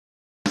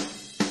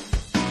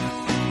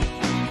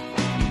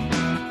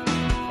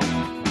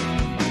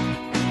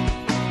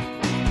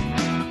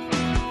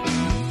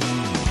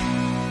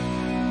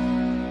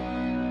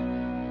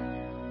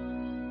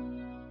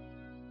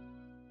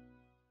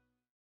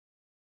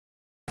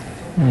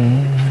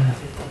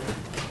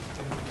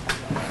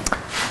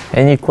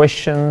Any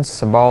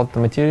questions about the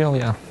material?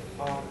 Yeah.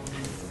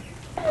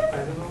 I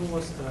don't know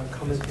what's the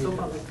commutator.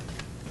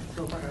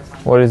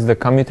 What is the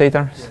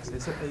commutator? Yes,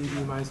 it's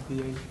AB minus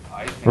BA.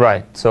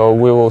 Right. So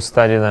we will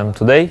study them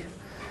today.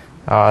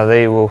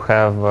 They will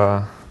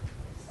have.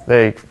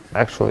 They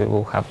actually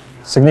will have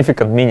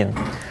significant meaning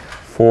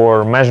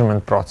for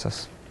measurement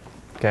process.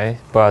 Okay,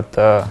 but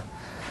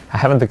I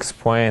haven't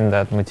explained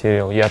that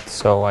material yet,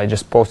 so I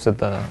just posted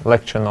the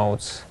lecture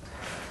notes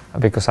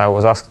because I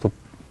was asked to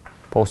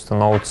post the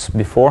notes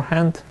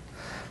beforehand,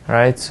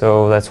 right?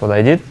 So that's what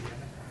I did,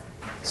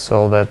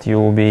 so that you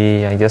will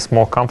be, I guess,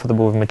 more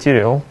comfortable with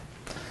material.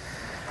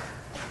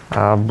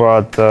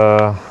 But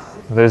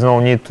there's no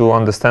need to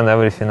understand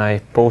everything I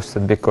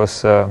posted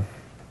because, well,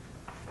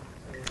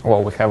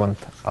 we haven't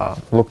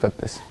looked at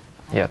this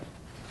yet.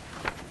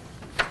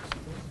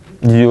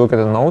 Did you look at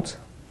the notes?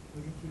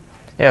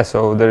 Yeah,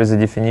 so there is a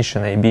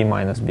definition AB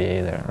minus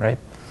BA there, right?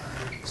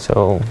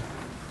 So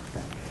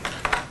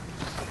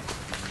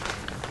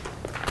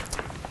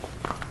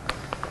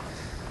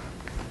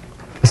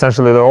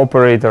essentially the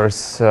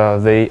operators,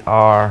 they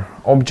are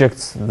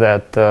objects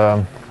that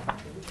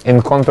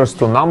in contrast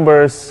to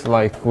numbers,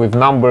 like with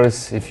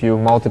numbers, if you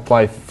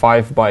multiply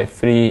 5 by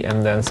 3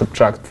 and then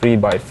subtract 3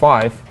 by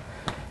 5,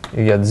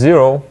 you get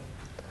 0,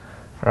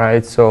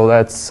 right? So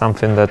that's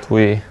something that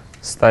we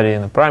study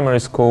in the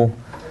primary school,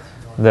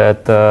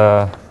 that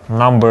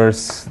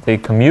numbers, they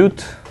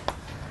commute.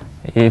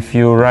 If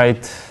you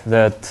write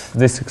that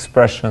this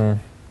expression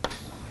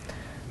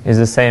is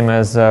the same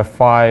as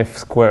 5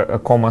 square,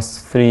 commas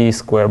 3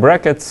 square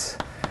brackets,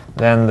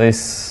 then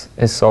this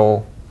is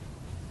so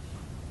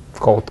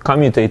called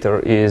commutator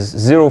is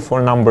 0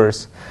 for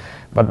numbers.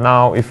 But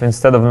now if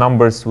instead of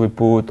numbers we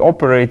put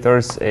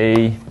operators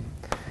A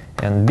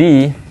and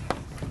B,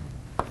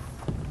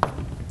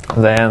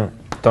 then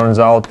turns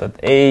out that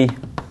A,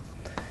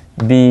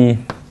 B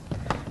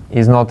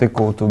is not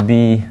equal to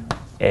B,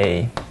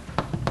 A,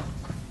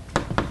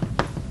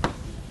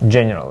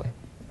 generally.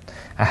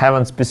 I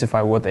haven't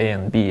specified what A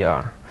and B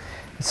are.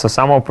 So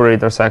some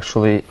operators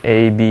actually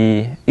A,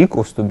 B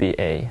equals to B,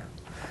 A.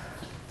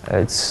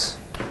 It's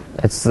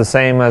the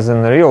same as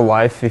in real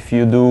life. If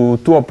you do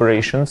two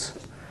operations,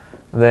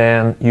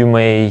 then you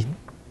may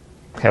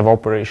have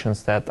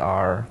operations that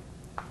are,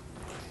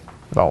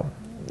 well,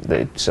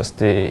 it's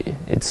just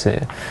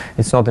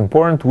it's not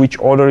important which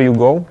order you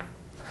go.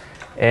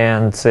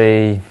 And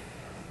say,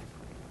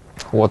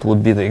 what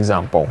would be the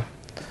example?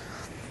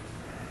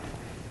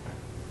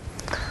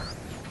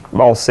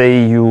 Well,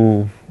 say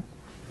you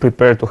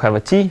prepare to have a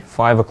tea,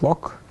 5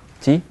 o'clock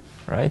tea,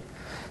 right?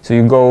 So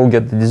you go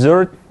get the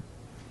dessert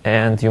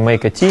and you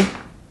make a tea,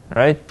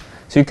 right?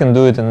 So you can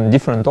do it in a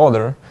different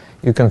order.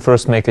 You can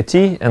first make a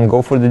tea and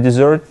go for the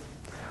dessert,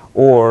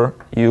 or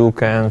you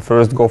can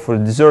first go for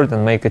the dessert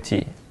and make a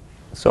tea.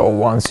 So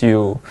once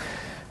you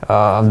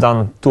have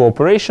done two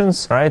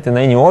operations, right, in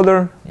any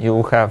order,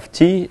 you have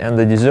tea and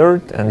the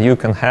dessert, and you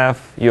can have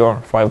your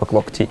 5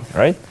 o'clock tea,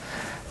 right?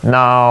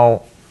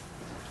 Now,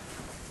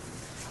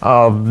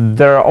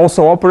 there are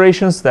also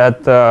operations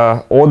that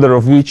order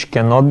of which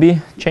cannot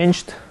be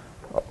changed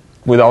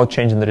without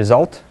changing the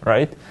result,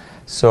 right?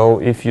 So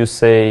if you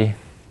say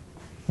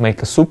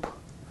make a soup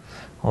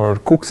or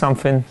cook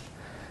something,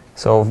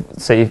 so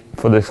say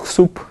for the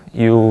soup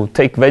you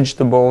take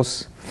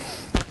vegetables,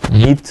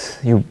 meat,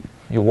 you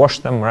wash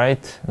them,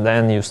 right?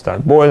 Then you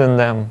start boiling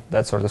them,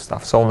 that sort of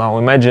stuff. So now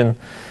imagine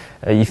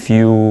if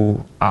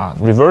you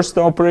reverse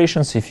the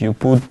operations, if you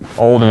put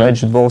all the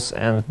vegetables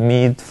and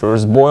meat,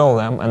 first boil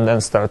them and then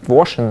start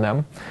washing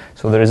them,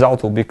 so the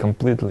result will be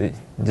completely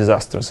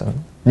disastrous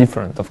and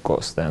different, of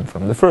course, than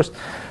from the first.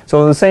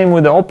 So the same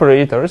with the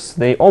operators,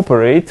 they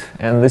operate,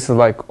 and this is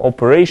like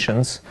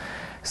operations.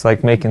 It's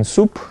like making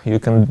soup. You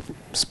can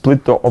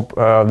split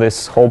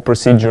this whole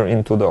procedure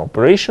into the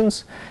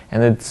operations,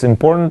 and it's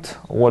important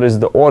what is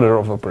the order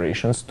of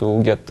operations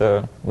to get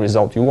the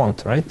result you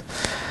want, right?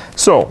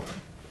 So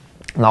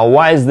now,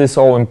 why is this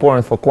all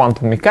important for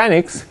quantum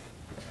mechanics?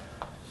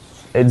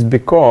 It's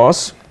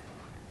because,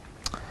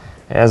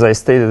 as I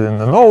stated in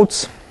the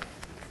notes,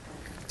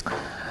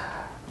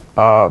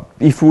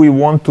 if we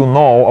want to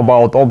know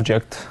about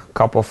object,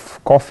 cup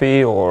of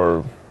coffee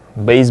or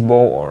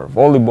baseball or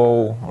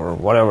volleyball or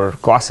whatever,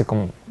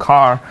 classical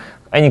car,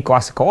 any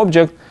classical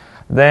object,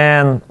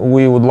 then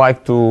we would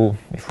like to,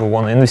 if we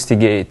want to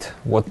investigate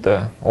what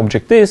the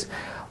object is,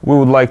 we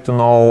would like to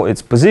know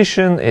its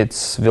position,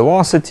 its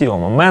velocity or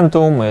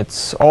momentum,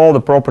 it's all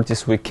the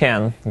properties we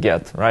can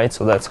get, right?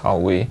 So that's how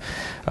we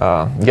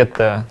get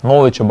the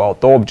knowledge about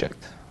the object,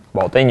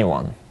 about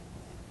anyone,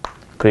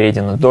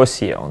 creating a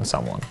dossier on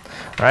someone,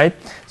 right?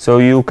 So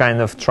you kind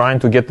of trying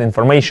to get the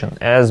information,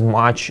 as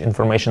much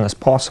information as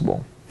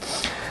possible.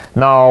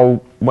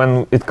 Now,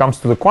 when it comes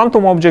to the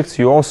quantum objects,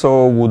 you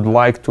also would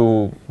like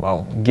to,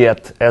 well,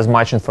 get as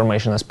much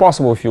information as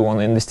possible if you want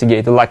to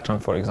investigate electron,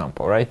 for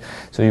example, right?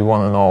 So you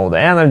want to know the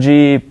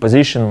energy,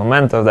 position,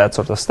 momentum, that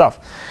sort of stuff.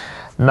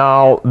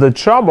 Now, the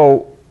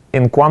trouble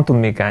in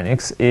quantum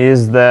mechanics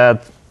is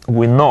that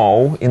we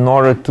know in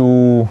order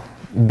to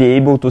be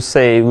able to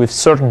say with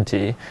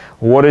certainty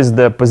what is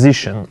the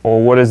position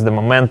or what is the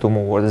momentum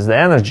or what is the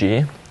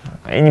energy,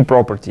 any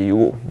property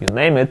you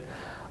name it,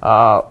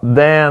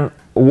 then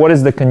what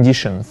is the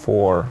condition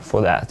for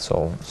that,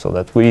 so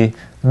that we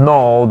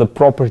know the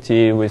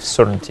property with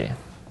certainty.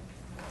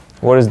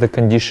 What is the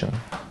condition?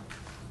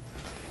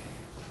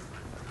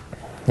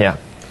 Yeah.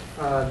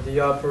 The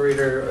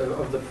operator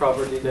of the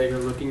property that you're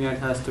looking at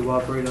has to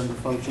operate on the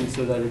function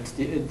so that it's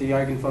the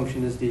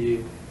eigenfunction is the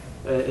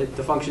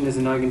function is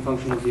an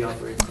eigenfunction of the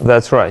operator.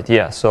 That's right,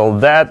 yeah. So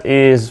that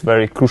is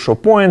very crucial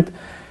point.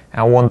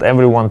 I want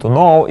everyone to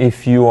know.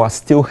 If you are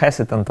still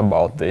hesitant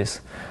about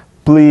this,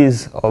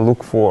 please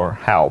look for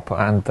help,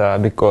 and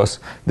because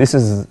this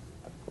is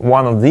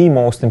one of the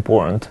most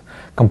important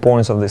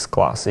components of this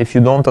class. If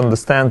you don't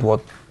understand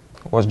what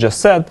was just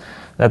said,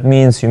 that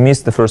means you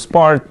missed the first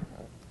part.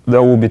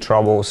 There will be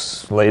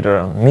troubles later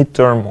on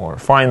midterm or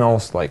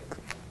finals. Like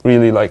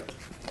really, like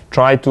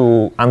try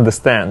to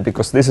understand,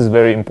 because this is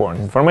very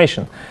important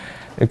information,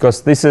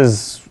 because this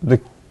is the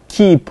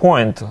key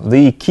point,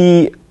 the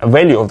key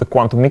value of the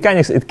quantum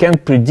mechanics. It can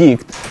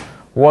predict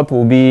what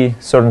will be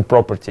certain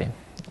property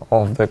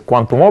of the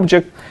quantum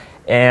object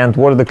and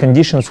what are the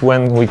conditions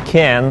when we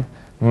can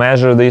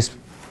measure this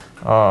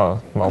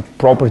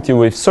property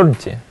with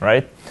certainty,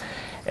 right?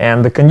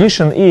 And the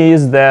condition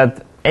is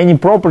that any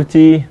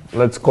property,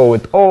 let's call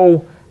it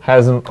O,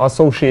 has an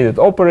associated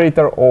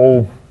operator,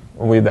 O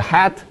with a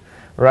hat,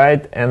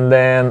 right? And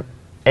then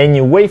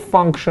any wave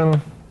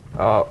function,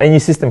 any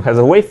system has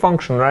a wave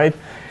function, right?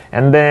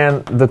 And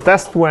then the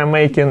test we're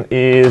making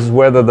is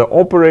whether the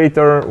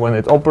operator, when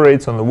it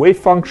operates on the wave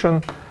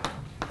function,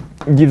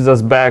 gives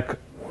us back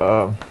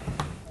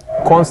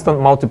constant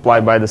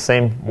multiplied by the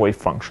same wave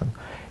function.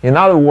 In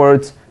other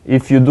words,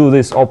 if you do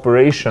this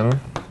operation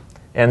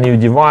and you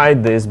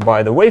divide this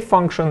by the wave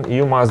function,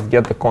 you must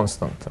get the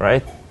constant,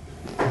 right?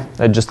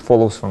 That just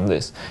follows from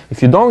this.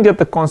 If you don't get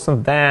the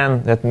constant,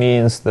 then that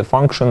means the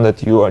function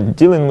that you are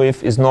dealing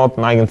with is not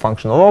an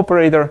eigenfunctional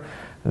operator.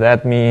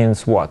 That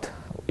means what?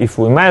 If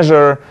we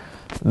measure,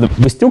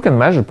 we still can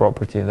measure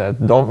property.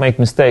 That don't make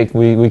mistake.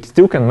 We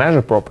still can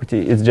measure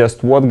property. It's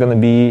just what's going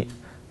to be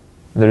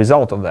the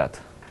result of that.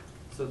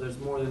 So there's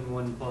more than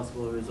one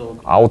possible result.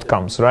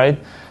 Outcomes, right?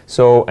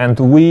 So, and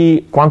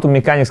quantum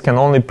mechanics can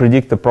only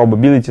predict the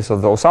probabilities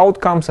of those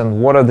outcomes,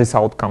 and what are these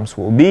outcomes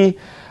will be.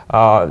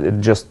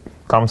 It just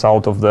comes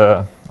out of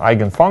the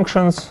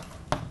eigenfunctions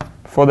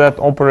for that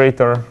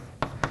operator,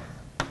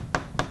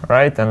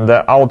 right? And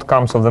the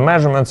outcomes of the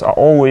measurements are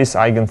always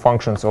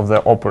eigenfunctions of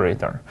the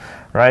operator,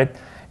 right?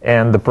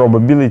 And the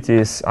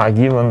probabilities are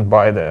given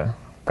by the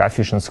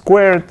coefficient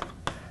squared,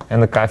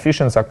 and the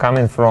coefficients are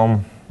coming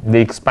from the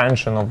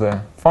expansion of the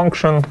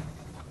function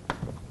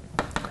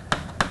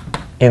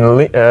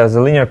as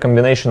a linear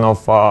combination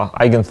of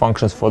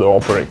eigenfunctions for the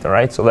operator,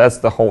 right? So that's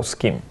the whole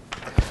scheme.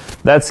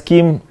 That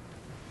scheme,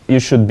 you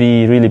should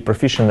be really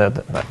proficient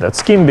at that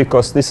scheme,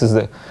 because this is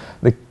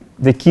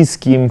the key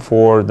scheme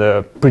for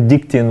the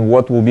predicting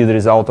what will be the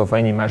result of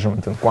any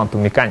measurement in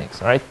quantum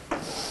mechanics, right?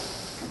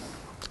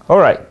 All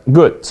right,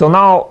 good. So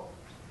now,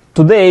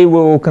 today we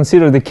will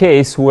consider the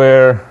case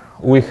where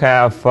we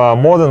have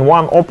more than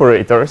one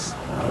operators,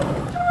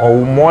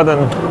 or more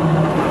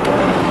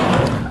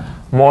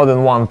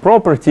than one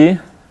property.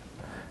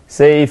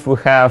 Say if we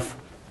have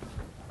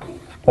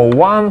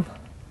O1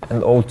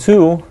 and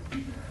O2,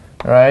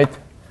 right?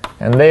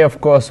 And they, of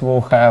course,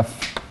 will have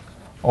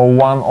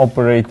O1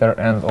 operator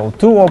and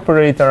O2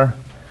 operator.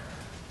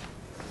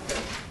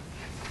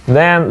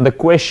 Then the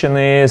question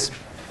is,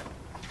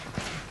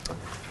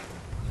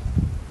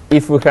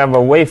 if we have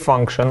a wave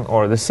function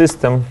or the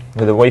system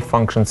with a wave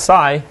function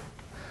psi,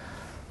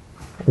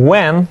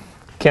 when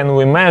can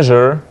we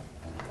measure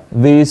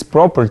these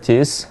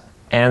properties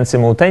and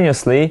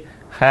simultaneously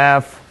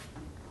have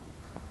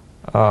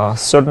a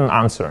certain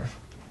answer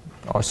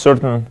or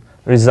certain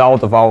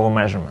result of our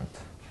measurement,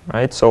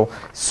 right? So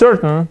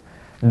certain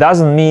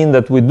doesn't mean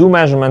that we do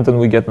measurement and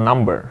we get a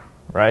number,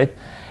 right?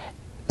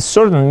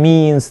 Certain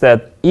means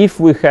that if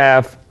we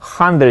have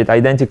 100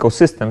 identical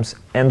systems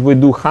and we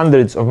do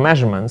hundreds of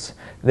measurements,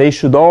 they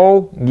should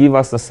all give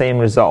us the same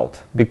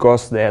result,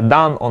 because they are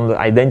done on the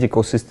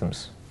identical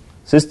systems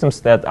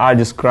that are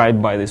described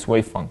by this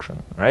wave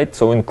function, right?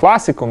 So in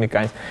classical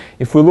mechanics,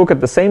 if we look at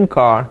the same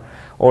car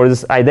or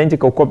this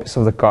identical copies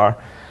of the car,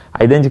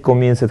 identical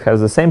means it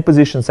has the same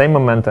position, same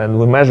momenta, and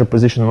we measure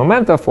position and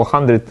momenta for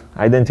 100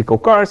 identical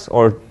cars,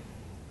 or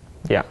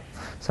yeah,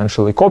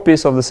 essentially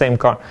copies of the same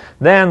car,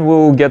 then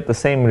we'll get the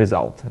same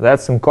result.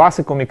 That's in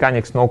classical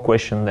mechanics, no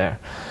question there.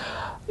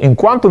 In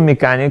quantum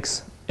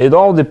mechanics, it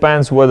all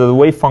depends whether the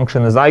wave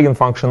function is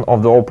eigenfunction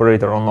of the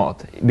operator or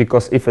not.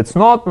 Because if it's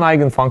not an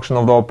eigenfunction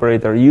of the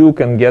operator, you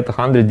can get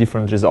 100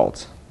 different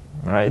results,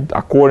 right?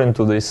 According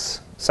to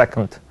this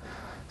second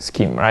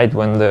scheme, right?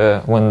 When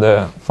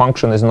the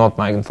function is not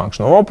an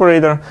eigenfunction of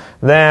operator,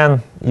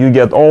 then you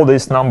get all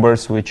these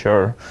numbers which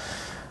are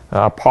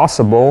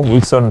possible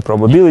with certain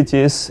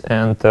probabilities,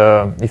 and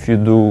if you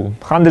do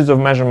hundreds of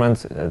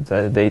measurements,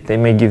 they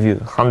may give you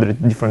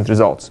 100 different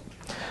results.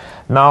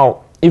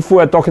 Now, if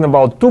we are talking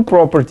about two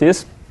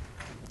properties,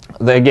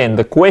 again,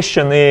 the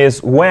question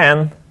is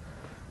when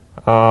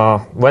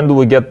do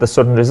we get the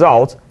certain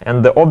result?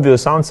 And the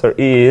obvious answer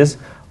is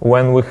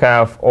when we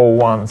have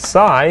O1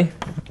 psi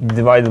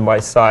divided by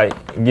psi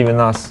giving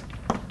us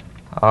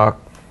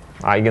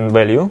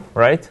eigenvalue,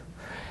 right?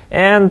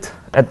 And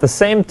at the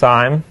same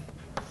time,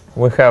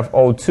 we have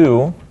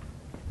O2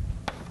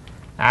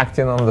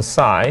 acting on the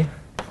psi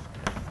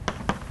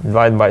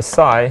divided by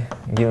psi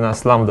giving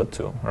us lambda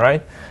 2,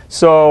 right?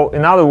 So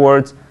in other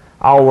words,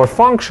 our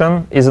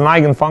function is an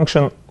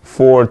eigenfunction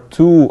for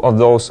two of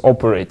those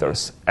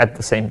operators at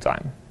the same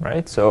time,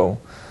 right? So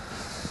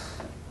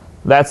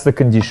that's the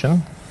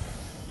condition.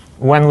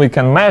 When we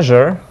can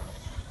measure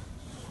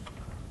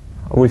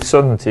with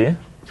certainty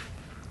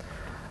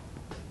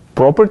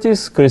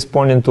properties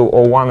corresponding to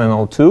O1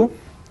 and O2,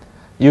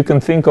 you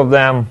can think of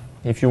them,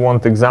 if you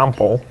want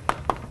example,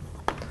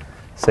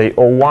 say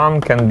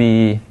O1 can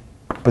be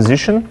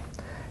position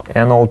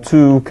and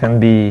O2 can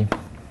be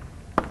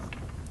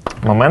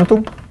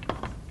momentum,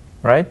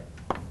 right?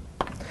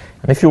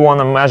 And if you want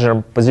to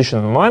measure position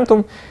and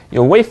momentum,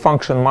 your wave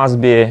function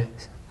must be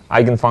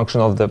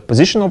eigenfunction of the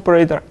position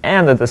operator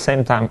and at the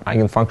same time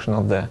eigenfunction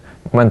of the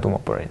momentum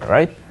operator,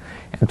 right?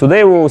 And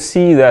today we will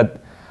see that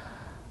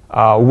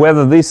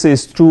whether this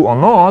is true or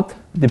not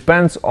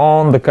depends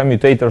on the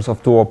commutators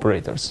of two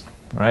operators,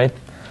 right?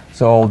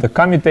 So the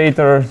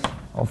commutator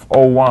of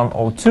O1,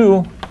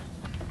 O2,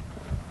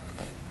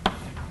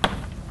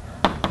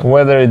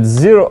 whether it's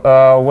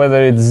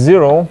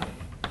zero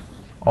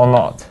or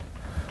not,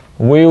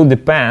 will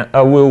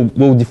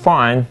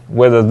define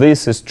whether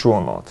this is true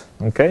or not.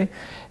 Okay,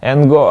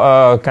 and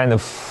go kind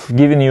of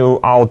giving you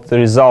out the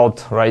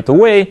result right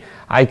away.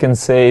 I can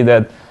say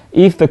that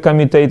if the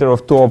commutator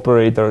of two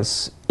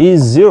operators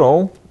is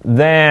 0,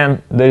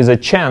 then there is a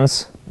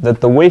chance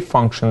that the wave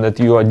function that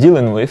you are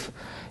dealing with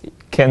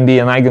can be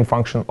an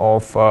eigenfunction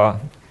of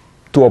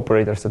two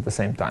operators at the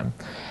same time.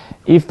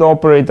 If the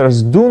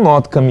operators do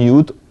not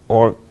commute,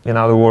 or in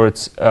other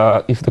words,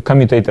 if the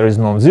commutator is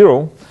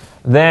non-zero,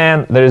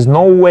 then there is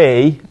no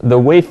way the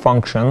wave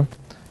function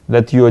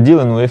that you are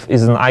dealing with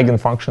is an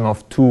eigenfunction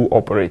of two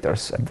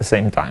operators at the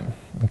same time.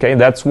 Okay,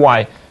 that's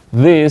why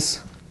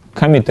these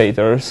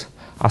commutators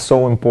are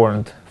so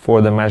important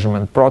for the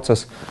measurement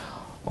process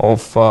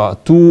of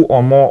two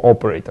or more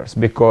operators,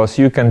 because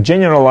you can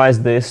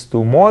generalize this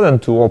to more than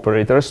two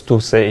operators, to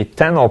say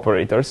 10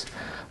 operators.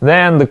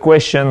 Then the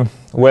question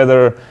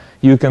whether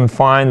you can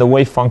find a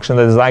wave function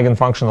that is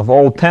eigenfunction of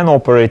all 10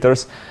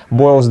 operators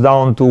boils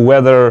down to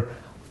whether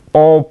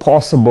all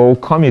possible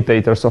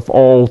commutators of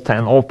all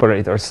 10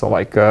 operators, so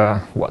like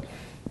what,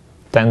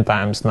 10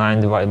 times 9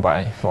 divided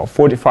by, well,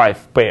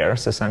 45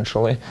 pairs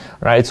essentially,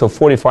 right? So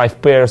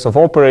 45 pairs of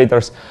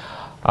operators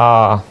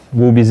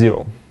will be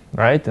 0,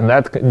 right? In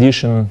that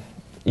condition,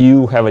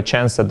 you have a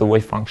chance that the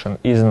wave function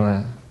is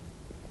an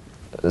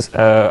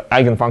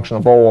eigenfunction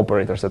of all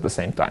operators at the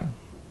same time.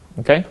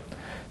 Okay?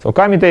 So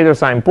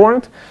commutators are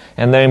important,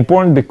 and they're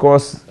important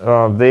because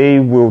they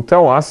will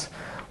tell us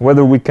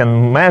whether we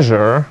can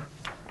measure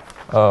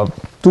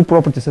two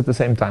properties at the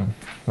same time,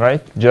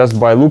 right? Just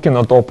by looking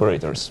at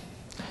operators.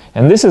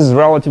 And this is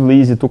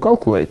relatively easy to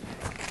calculate,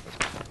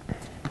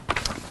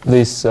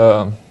 this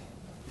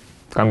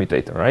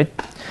commutator, right?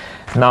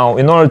 Now,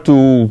 in order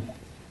to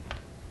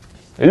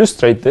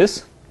illustrate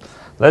this,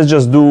 let's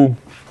just do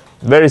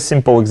a very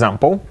simple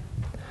example.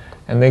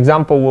 And the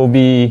example will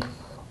be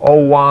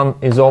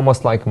O1 is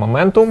almost like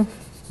momentum,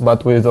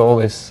 but with all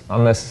these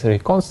unnecessary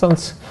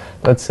constants.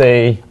 Let's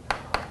say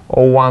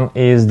O1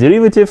 is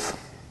derivative,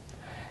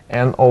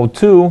 and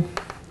O2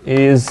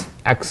 is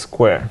x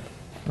squared,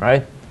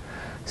 right?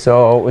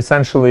 So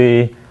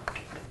essentially,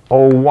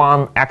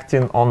 O1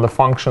 acting on the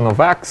function of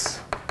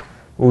x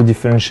will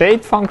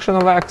differentiate function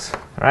of x,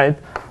 right?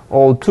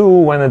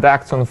 O2, when it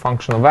acts on the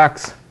function of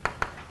x,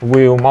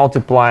 will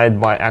multiply it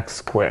by x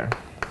squared,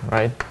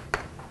 right?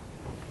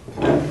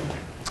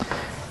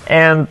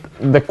 And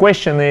the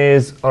question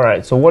is, all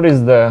right, so what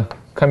is the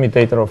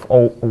commutator of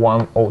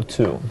O1,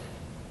 O2?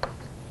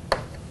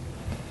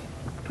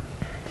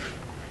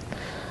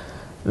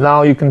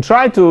 Now you can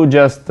try to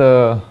just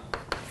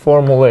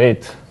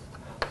formulate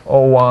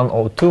O1,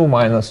 O2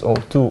 minus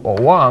O2,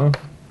 O1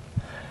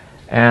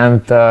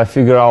 and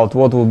figure out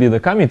what will be the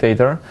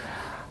commutator.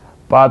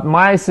 But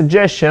my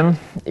suggestion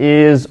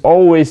is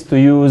always to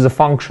use a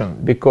function,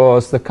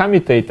 because the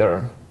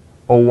commutator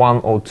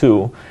O1,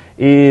 O2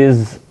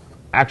 is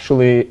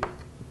actually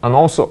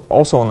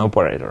also an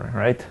operator,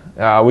 right?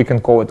 We can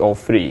call it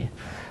O3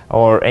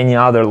 or any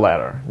other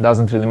letter,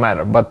 doesn't really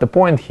matter. But the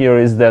point here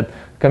is that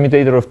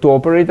commutator of two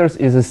operators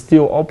is a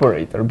still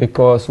operator,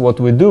 because what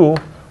we do,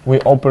 we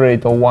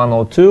operate O1,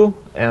 O2,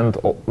 and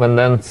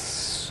then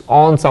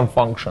on some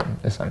function,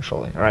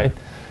 essentially, right?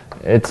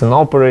 It's an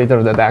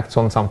operator that acts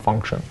on some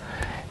function.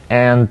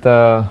 And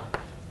the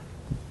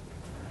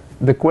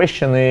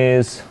question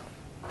is,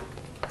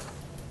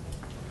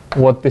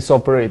 what this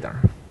operator,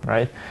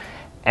 right?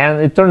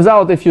 And it turns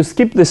out if you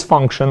skip this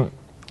function,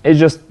 it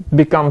just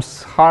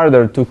becomes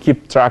harder to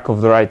keep track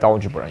of the right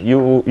algebra.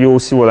 You will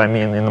see what I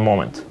mean in a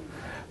moment.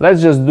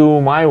 Let's just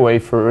do my way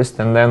first,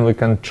 and then we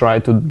can try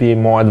to be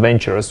more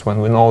adventurous when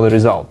we know the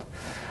result.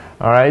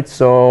 All right,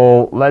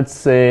 so let's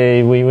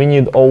say we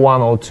need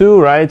O1,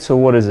 O2, right? So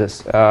what is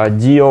this?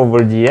 D over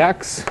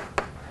dx,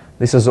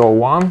 this is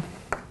O1,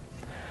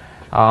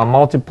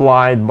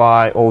 multiplied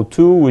by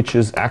O2, which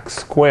is x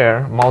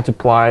squared,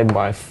 multiplied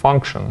by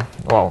function.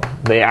 Well,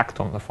 they act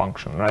on the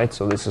function, right?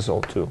 So this is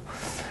O2.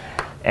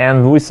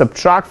 And we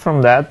subtract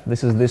from that,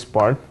 this is this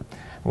part,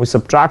 we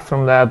subtract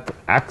from that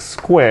x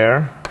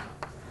squared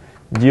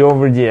d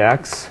over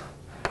dx,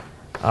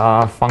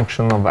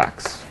 function of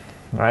x,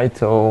 right?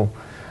 So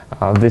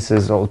this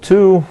is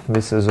O2,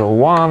 this is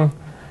O1,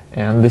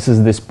 and this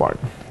is this part,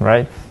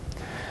 right?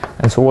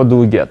 And so what do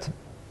we get?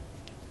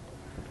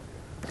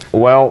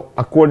 Well,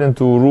 according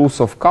to rules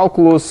of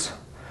calculus,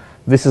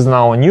 this is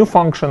now a new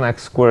function,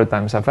 x squared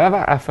times f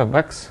of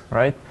x,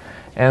 right?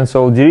 And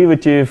so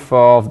derivative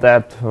of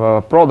that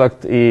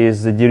product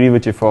is the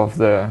derivative of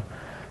the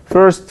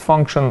first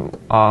function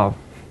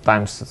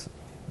times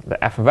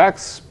the f of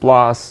x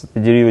plus the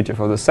derivative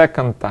of the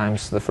second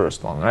times the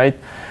first one, right?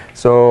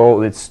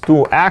 So it's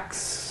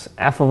 2x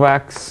f of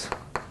x,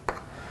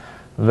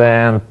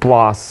 then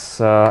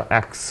plus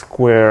x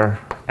squared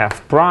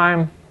f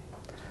prime.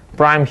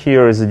 Prime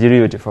here is the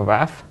derivative of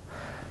f,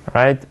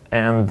 right?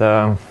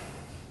 And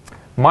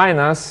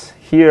minus,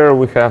 here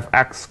we have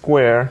x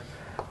squared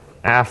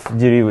f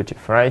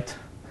derivative, right?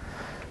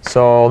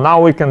 So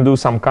now we can do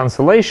some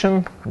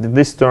cancellation.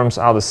 These terms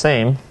are the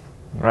same,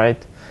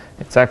 right?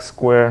 It's x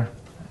squared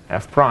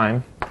f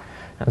prime.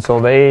 And so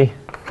they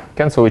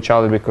cancel each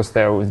other because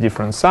they're with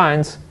different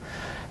signs.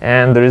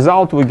 And the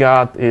result we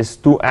got is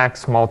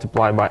 2x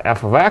multiplied by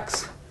f of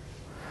x.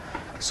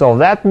 So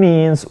that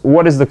means,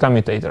 what is the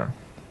commutator?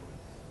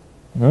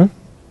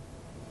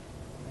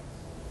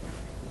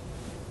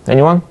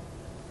 Anyone?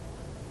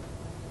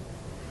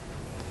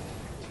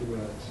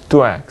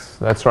 2x,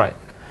 that's right.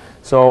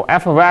 So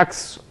f of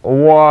x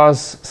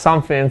was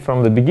something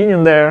from the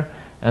beginning there,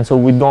 and so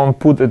we don't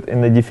put it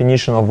in the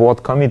definition of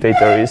what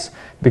commutator is,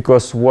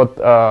 because what,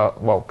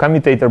 well,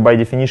 commutator by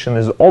definition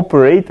is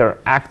operator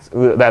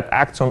that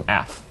acts on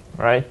f,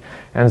 right?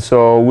 And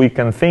so we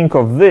can think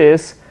of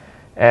this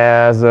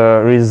as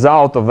a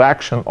result of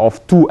action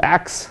of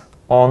 2x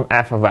on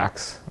f of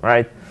x,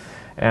 right?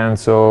 And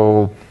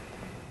so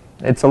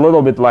it's a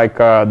little bit like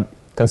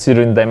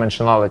considering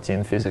dimensionality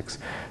in physics.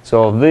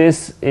 So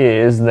this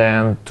is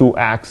then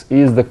 2x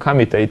is the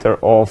commutator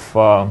of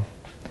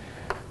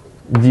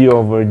d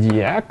over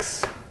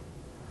dx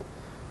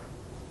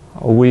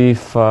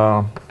with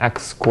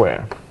x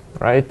squared,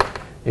 right?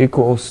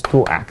 Equals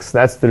 2x.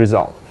 That's the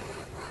result.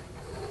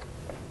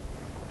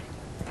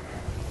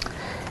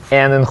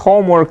 And in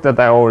homework that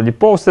I already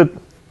posted,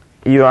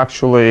 you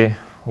actually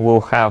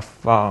will have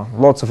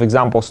lots of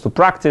examples to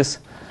practice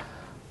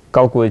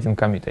calculating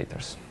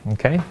commutators.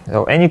 Okay,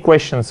 so any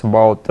questions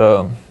about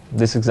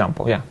this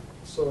example? Yeah.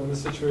 So in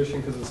this situation,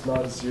 because it's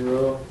not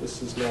 0,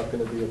 this is not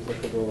going to be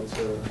applicable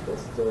to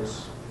both of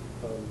those.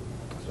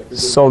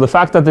 So the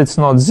fact that it's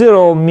not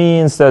 0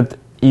 means that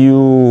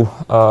you,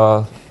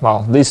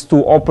 well, these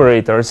two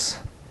operators,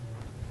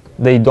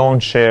 they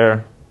don't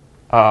share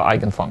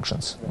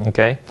eigenfunctions.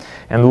 Okay,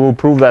 and we'll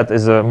prove that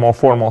as a more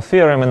formal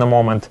theorem in a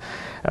moment.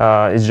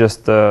 It's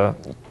just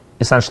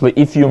essentially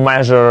if you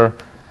measure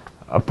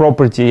a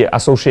property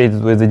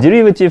associated with the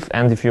derivative,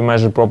 and if you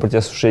measure property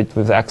associated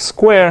with x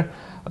squared,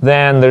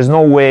 then there's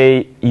no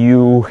way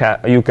you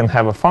can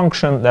have a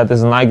function that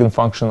is an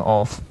eigenfunction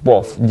of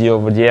both d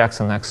over dx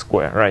and x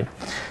squared, right?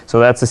 So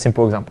that's a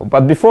simple example.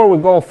 But before we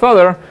go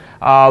further,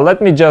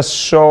 let me just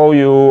show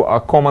you a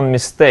common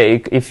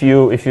mistake if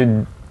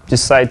you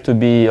decide to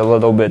be a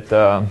little bit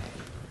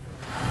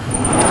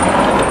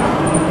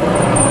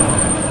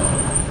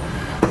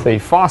say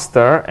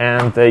faster,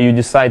 and you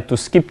decide to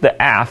skip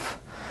the f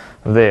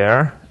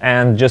there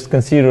and just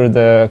consider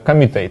the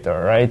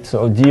commutator, right?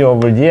 So d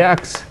over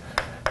dx,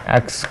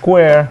 x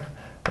squared,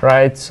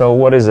 right? So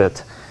what is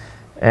it?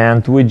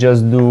 And we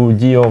just do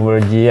d over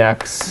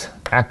dx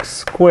x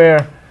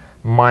squared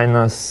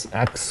minus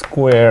x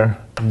squared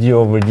d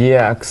over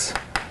dx,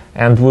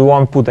 and we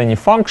won't put any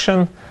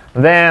function.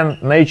 Then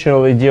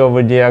naturally d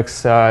over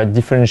dx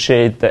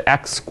differentiate the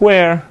x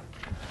squared,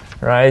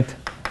 right?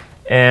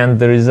 And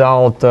the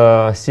result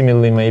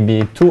similarly may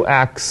be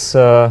 2x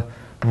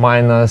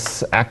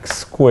minus x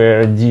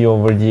squared d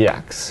over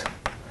dx,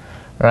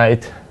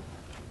 right?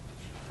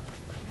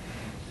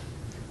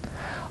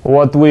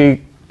 What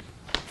we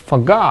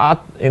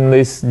forgot in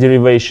this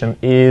derivation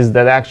is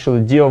that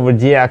actually d over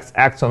dx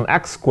acts on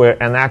x squared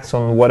and acts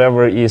on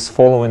whatever is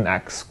following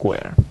x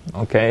squared.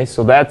 Okay,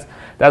 so that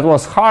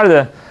was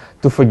harder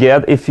to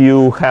forget if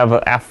you have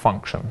an f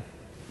function.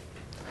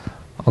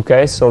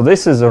 Okay, so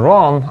this is a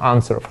wrong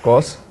answer, of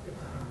course.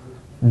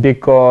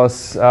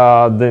 because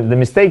the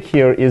mistake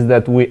here is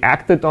that we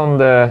acted on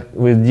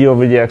with d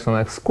over dx on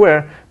x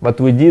squared, but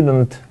we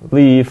didn't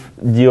leave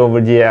d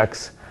over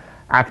dx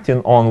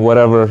acting on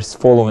whatever is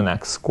following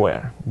x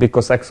squared,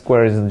 because x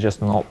squared is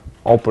just an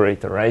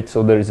operator, right?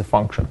 So there is a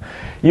function.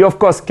 You, of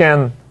course,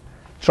 can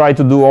try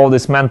to do all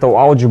this mental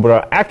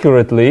algebra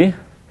accurately.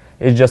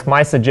 It's just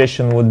my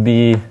suggestion would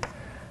be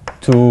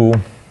to,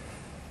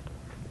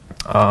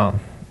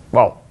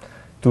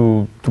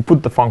 to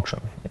put the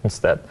function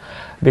instead,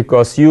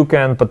 because you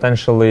can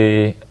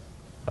potentially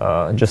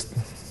just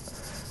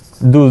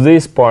do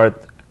this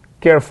part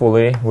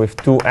carefully with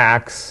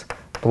 2x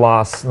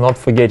plus not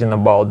forgetting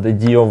about the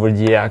d over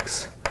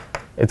dx.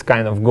 It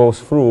kind of goes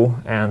through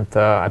and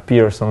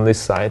appears on this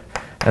side,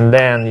 and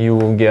then you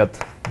will get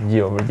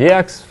d over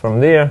dx from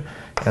there,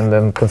 and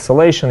then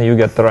cancellation, you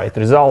get the right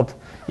result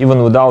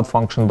even without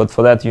function. But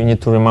for that you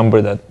need to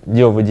remember that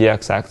d over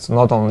dx acts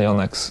not only on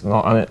x,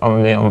 not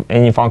only on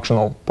any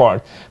functional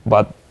part,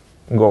 but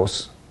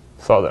goes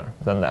further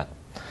than that,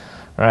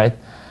 right?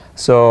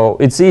 So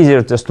it's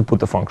easier just to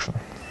put a function.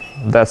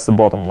 That's the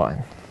bottom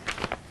line.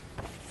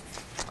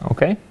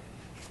 Okay.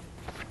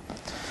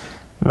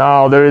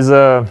 Now there is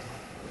a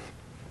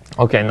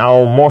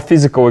now more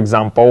physical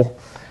example.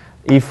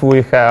 If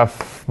we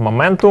have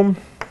momentum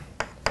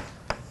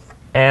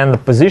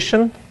and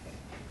position,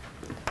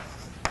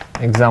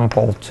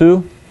 example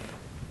 2,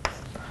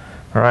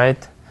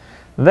 right?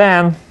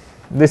 Then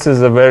this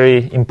is a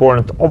very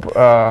important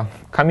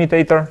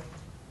commutator,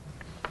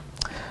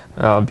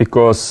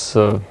 because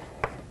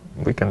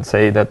we can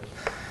say that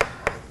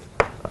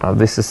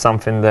this is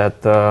something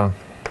that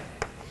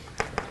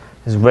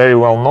is very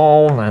well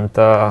known and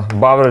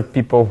bothered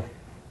people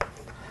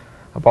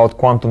about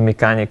quantum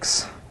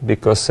mechanics,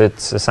 because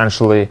it's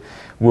essentially,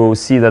 we'll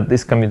see that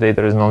this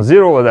commutator is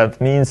non-zero.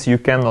 That means you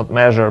cannot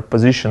measure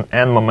position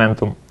and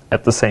momentum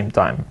at the same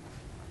time,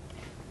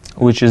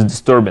 which is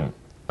disturbing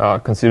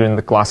considering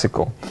the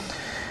classical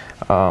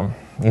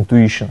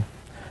intuition.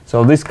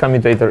 So this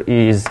commutator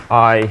is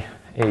I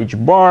h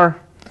bar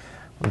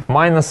with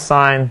minus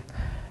sign,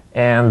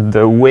 and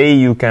the way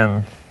you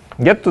can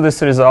get to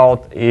this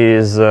result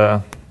is,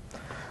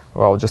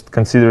 well, just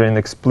considering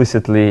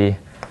explicitly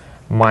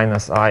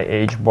minus I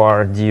h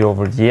bar d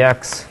over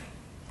dx,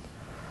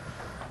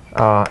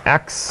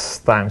 x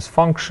times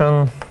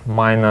function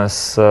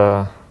minus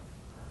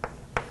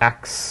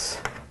x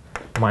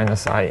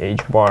minus I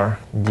h bar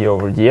d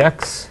over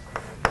dx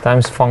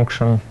times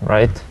function,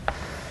 right?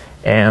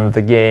 And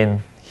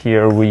again,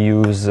 here we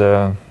use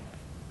a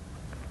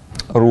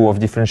rule of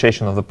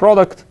differentiation of the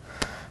product,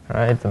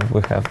 right? And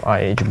we have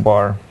I h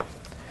bar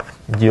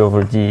d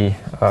over d.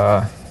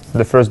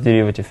 The first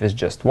derivative is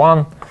just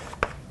 1,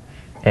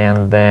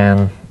 and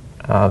then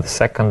the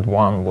second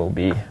one will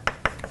be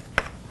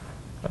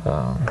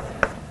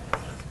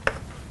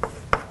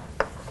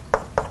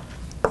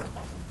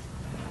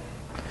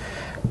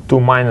two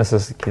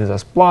minuses gives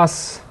us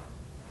plus.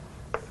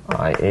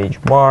 I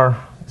h bar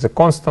is a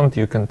constant,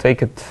 you can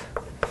take it,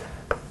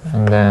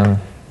 and then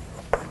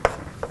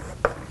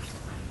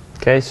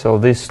okay, so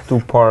these two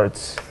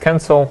parts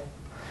cancel,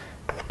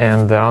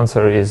 and the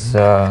answer is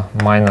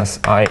minus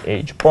I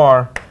h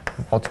bar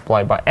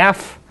multiplied by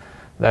f.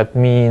 That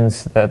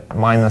means that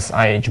minus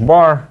I h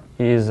bar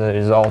is a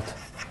result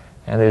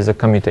and is a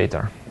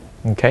commutator.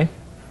 Okay.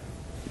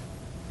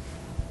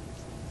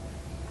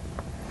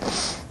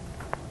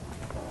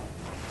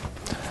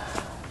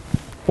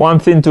 One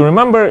thing to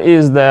remember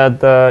is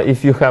that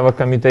if you have a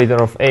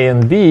commutator of A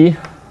and B,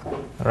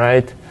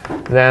 right,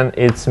 then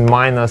it's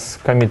minus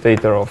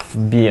commutator of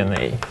B and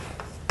A.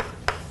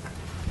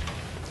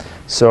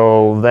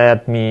 So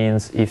that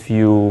means if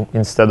you,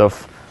 instead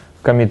of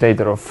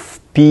commutator of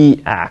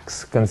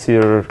Px,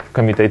 consider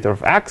commutator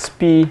of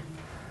xp,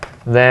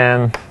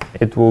 then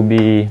it will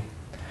be,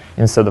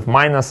 instead of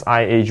minus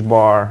I h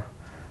bar,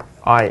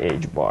 I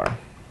h bar.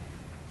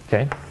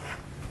 Okay?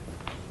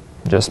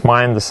 Just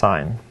mind the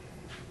sign.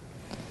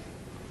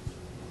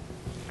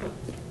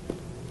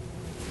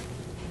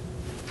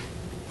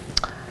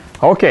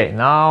 Okay,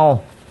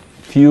 now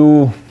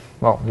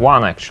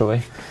one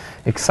actually,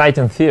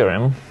 exciting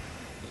theorem.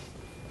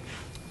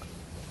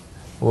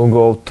 We'll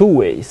go two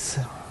ways.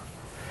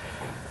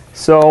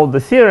 So the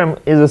theorem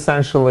is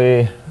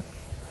essentially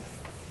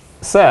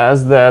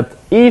says that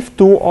if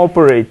two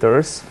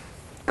operators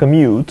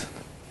commute,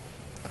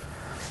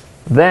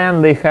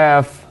 then they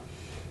have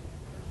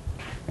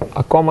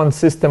a common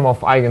system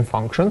of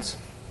eigenfunctions.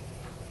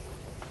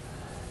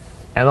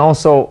 And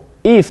also,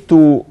 if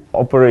two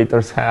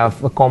operators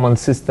have a common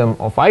system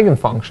of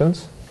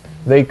eigenfunctions,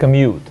 they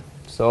commute.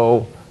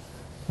 So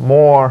in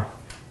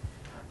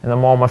a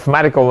more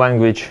mathematical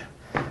language,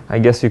 I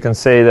guess you can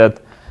say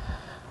that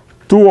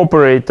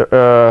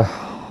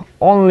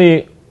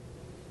only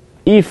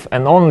if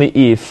and only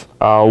if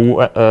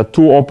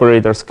two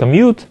operators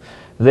commute,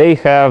 they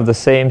have the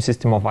same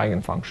system of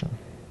eigenfunction.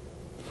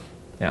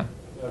 Yeah.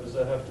 Now, does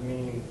that have to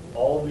mean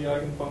all of the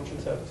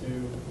eigenfunctions have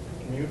to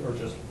commute, or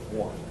just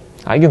one?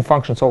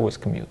 Eigenfunctions always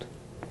commute.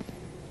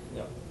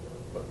 Yeah.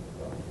 But,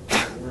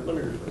 let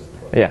me rephrase the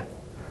question. Yeah.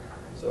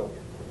 So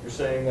you're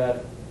saying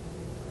that,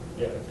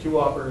 yeah, if two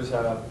operators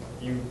have,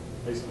 you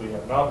basically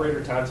have an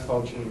operator times a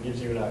function,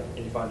 gives you an eigen,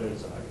 and you find it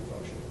as an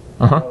eigenfunction.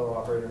 Another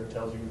operator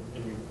tells you,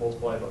 if you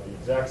multiply it by the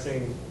exact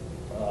same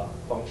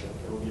function,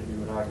 it will give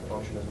you an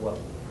eigenfunction as well.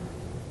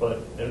 But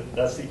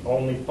that's the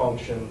only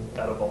function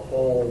out of a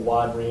whole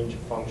wide range of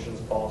functions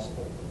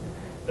possible.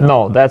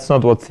 No, that's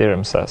not what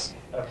theorem says.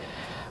 Okay.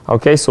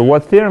 Okay, so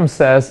what theorem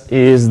says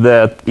is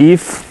that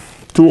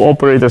if two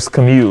operators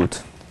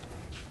commute,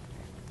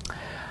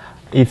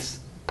 if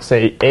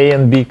say A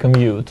and B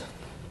commute,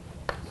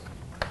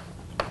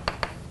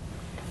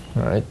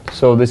 right?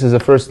 So this is the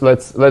first.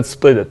 Let's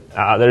split it.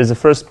 There is a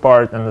first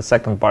part and the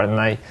second part,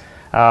 and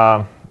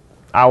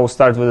I will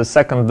start with the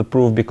second to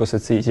prove because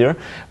it's easier.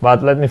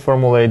 But let me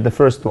formulate the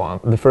first one,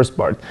 the first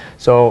part.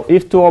 So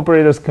if two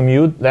operators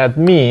commute, that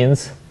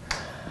means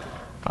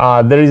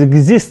there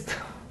exists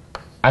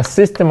a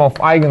system of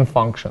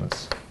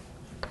eigenfunctions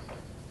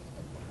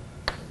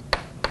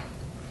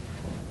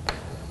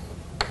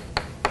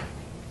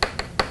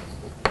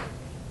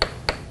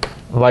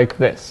like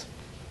this,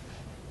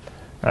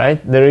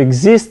 right? There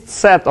exists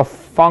set of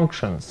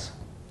functions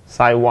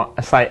psi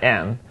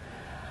n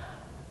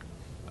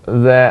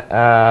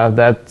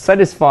that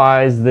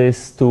satisfies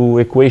these two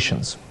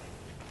equations.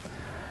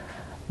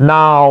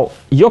 Now,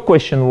 your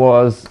question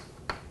was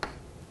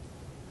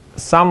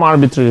some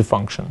arbitrary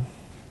function,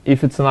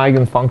 if it's an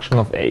eigenfunction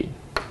of A.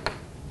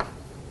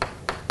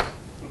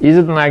 Is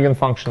it an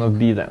eigenfunction of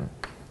B then?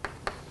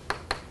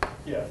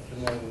 Yeah,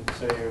 and then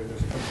say there's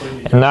a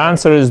completely And the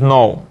answer is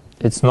no.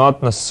 It's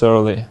not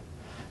necessarily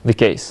the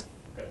case.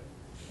 Okay.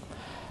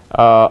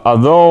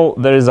 Although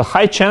there is a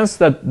high chance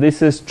that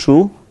this is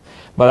true,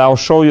 but I'll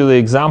show you the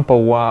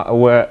example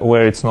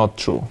where it's not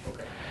true.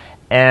 Okay.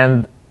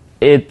 And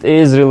it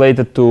is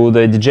related to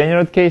the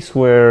degenerate case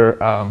where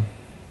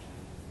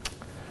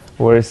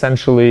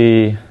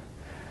essentially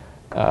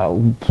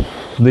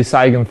this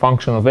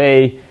eigenfunction of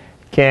A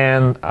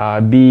can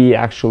be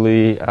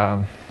actually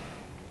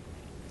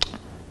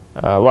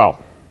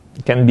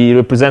can be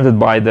represented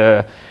by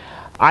the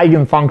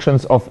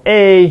eigenfunctions of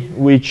A,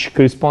 which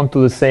correspond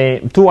to the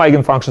same, two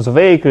eigenfunctions of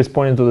A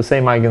corresponding to the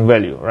same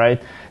eigenvalue,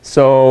 right?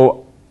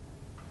 So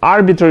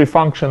arbitrary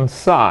function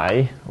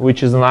psi,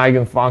 which is an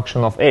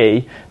eigenfunction of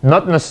A,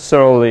 not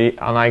necessarily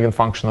an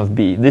eigenfunction of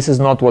B. This is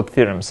not what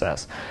theorem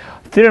says.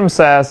 Theorem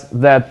says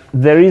that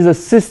there is a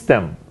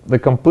system, the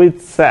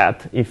complete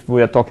set, if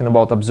we are talking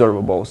about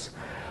observables,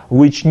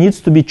 which needs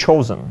to be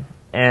chosen.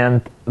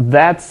 And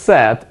that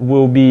set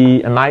will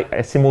be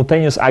a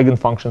simultaneous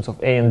eigenfunctions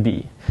of A and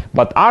B.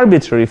 But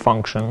arbitrary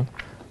function,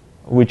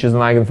 which is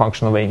an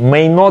eigenfunction of A,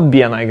 may not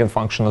be an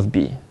eigenfunction of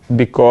B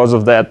because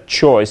of that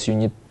choice you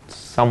need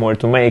somewhere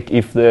to make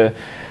if the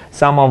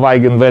sum of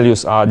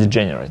eigenvalues are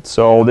degenerate.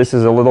 So this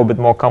is a little bit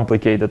more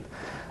complicated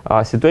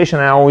situation,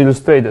 and I will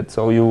illustrate it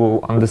so you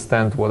will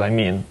understand what I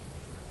mean.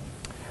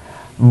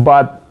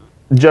 But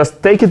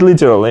just take it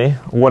literally,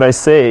 what I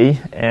say,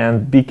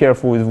 and be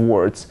careful with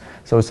words.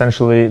 So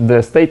essentially,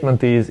 the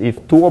statement is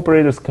if two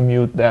operators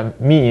commute, that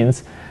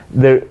means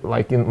they're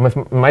like in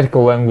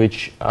mathematical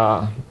language.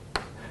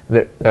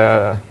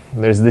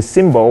 There's this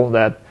symbol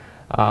that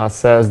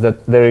says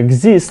that there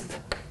exists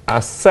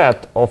a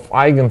set of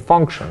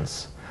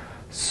eigenfunctions,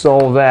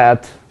 so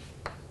that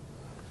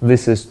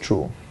this is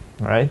true,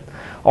 right?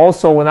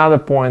 Also, another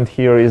point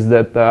here is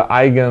that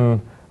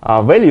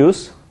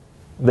eigenvalues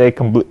they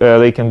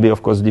can be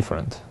of course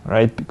different,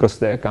 right? Because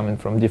they are coming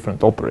from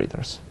different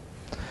operators.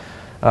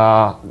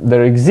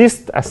 There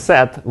exists a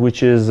set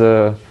which is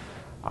an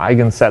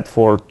eigenset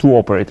for two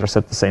operators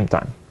at the same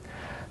time.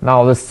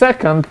 Now the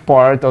second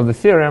part of the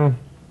theorem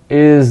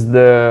is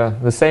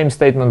the same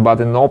statement but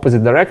in the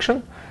opposite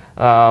direction,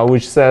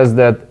 which says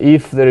that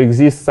if there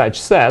exists such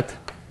set,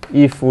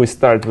 if we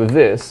start with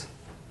this,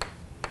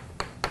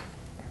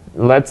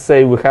 let's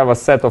say we have a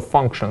set of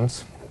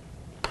functions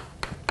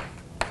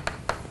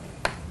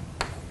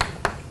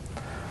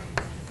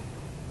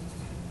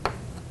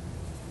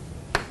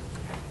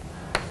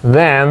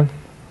then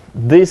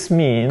this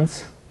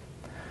means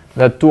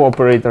that two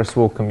operators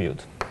will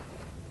commute.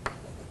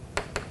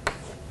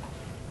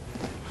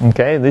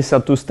 Okay, these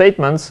are two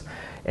statements,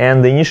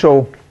 and the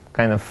initial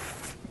kind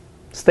of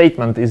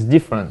statement is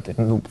different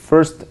in the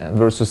first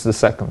versus the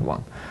second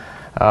one.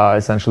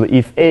 Essentially,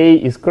 if A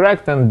is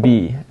correct, then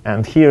B,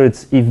 and here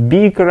it's if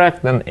B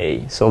correct, then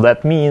A. So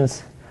that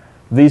means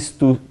these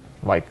two,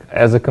 like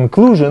as a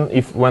conclusion,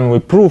 if when we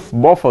prove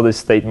both of these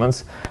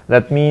statements,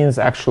 that means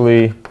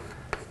actually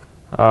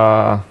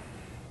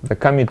the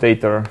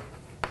commutator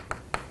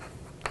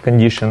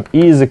condition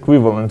is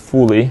equivalent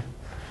fully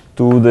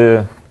to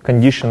the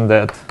condition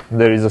that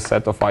there is a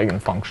set of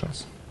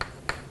eigenfunctions.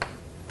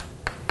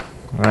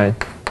 Right?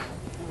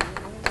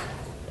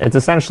 It's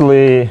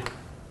essentially,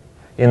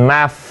 in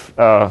math,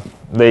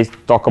 they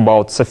talk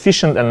about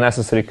sufficient and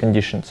necessary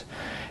conditions.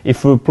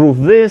 If we prove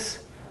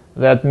this,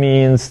 that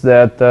means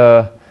that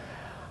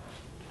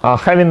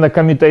having the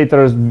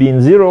commutators being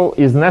 0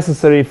 is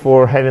necessary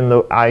for having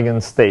the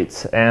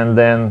eigenstates. And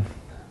then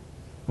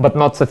but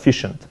not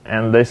sufficient.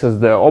 And this is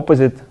the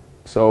opposite.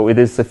 So it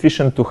is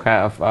sufficient to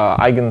have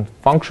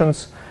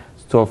eigenfunctions,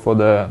 so for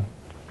the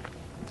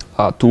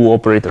two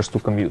operators to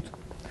commute.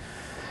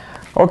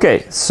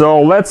 Okay,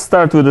 so let's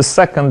start with the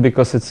second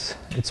because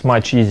it's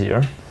much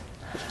easier.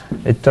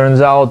 It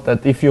turns out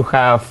that if you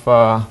have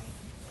a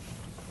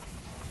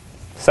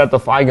set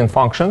of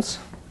eigenfunctions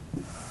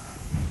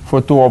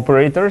for two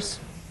operators,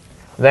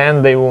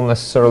 then they will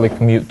necessarily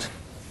commute.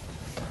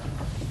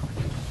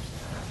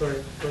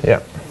 Sorry.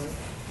 Yeah.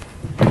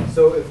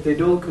 So if they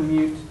don't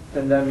commute,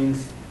 then that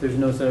means there's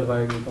no set of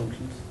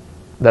eigenfunctions.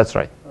 That's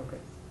right. Okay.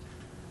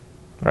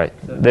 Right.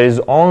 There is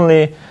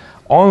only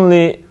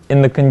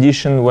in the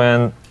condition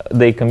when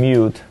they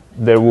commute,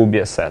 there will be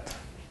a set.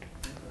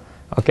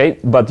 Okay,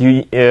 but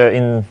you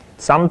in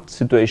some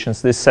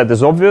situations this set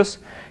is obvious.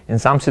 In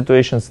some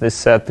situations this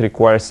set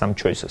requires some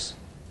choices.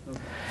 Okay.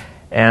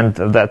 And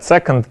that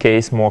second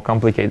case, more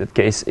complicated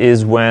case,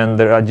 is when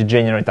there are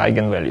degenerate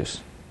eigenvalues.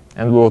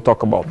 And we will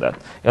talk about that.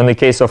 In the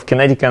case of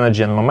kinetic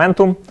energy and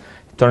momentum,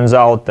 it turns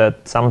out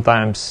that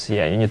sometimes,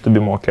 yeah, you need to be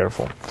more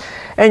careful.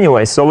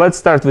 Anyway, so let's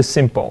start with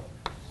simple.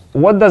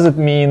 What does it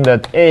mean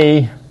that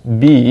A,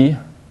 B,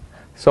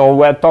 so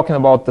we're talking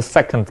about the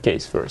second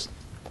case first.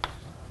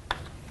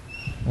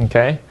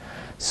 Okay,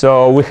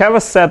 so we have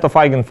a set of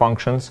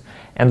eigenfunctions,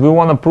 and we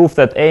want to prove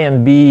that A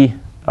and B,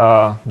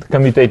 the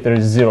commutator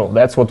is 0.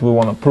 That's what we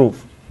want to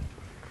prove.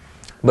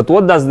 But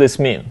what does this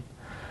mean?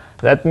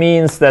 That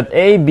means that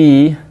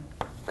AB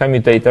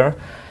commutator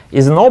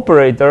is an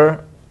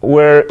operator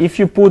where if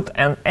you put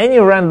any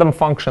random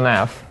function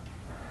f,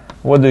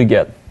 what do you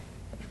get?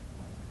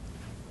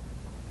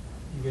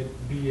 You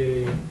get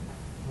BA.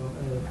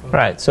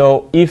 Right,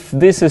 so if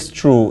this is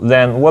true,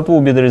 then what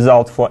will be the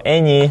result for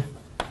any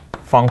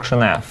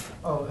function f?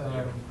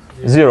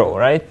 0,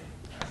 right?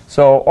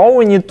 So all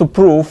we need to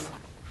prove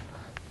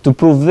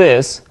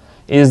this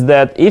is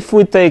that if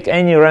we take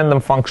any random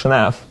function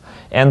f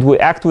and we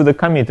act with the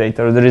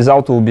commutator, the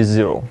result will be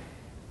 0.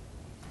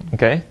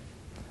 Okay?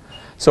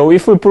 So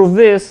if we prove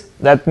this,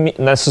 that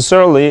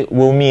necessarily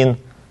will mean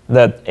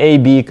that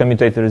AB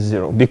commutator is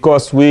 0,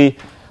 because we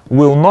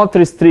will not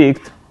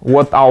restrict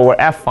what our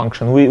f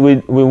function. We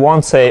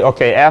won't say,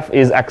 okay, f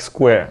is x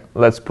squared.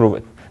 Let's prove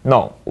it.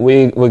 No,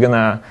 we're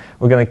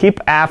gonna keep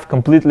f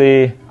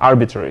completely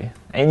arbitrary.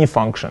 Any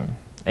function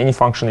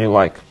you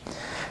like,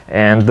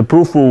 and the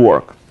proof will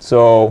work.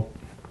 So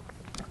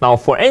now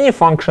for any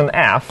function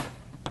f,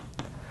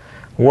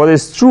 what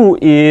is true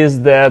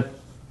is that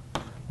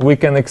we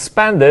can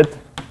expand it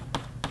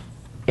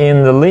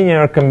in the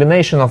linear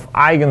combination of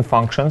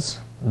eigenfunctions,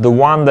 the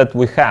one that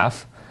we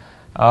have,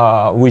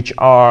 which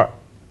are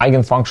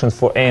eigenfunctions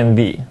for A and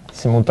B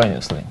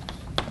simultaneously.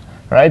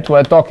 Right?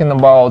 We're talking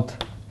about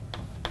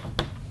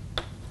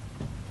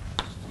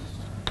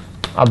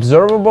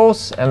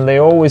observables, and they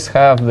always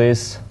have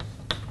this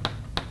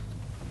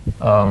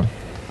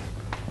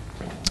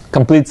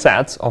complete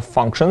sets of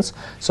functions.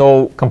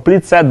 So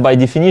complete set by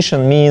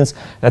definition means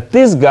that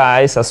these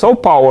guys are so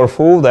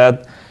powerful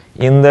that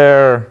in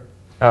their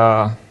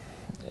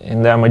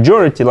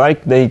majority,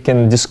 like, they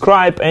can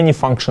describe any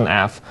function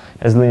f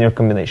as linear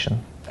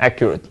combination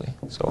accurately.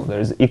 So there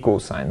is equal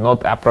sign,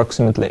 not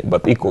approximately,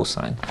 but equal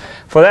sign.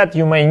 For that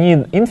you may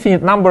need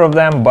infinite number of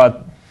them,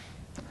 but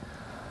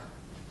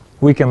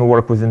we can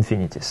work with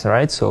infinities,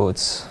 right? So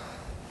it's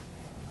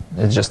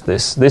just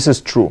this. This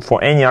is true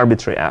for any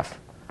arbitrary f.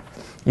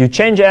 You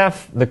change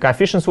f, the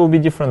coefficients will be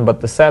different, but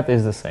the set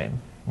is the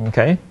same.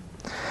 Okay.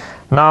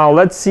 Now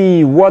let's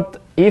see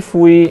what if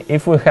we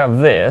have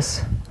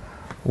this.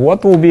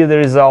 What will be the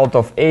result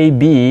of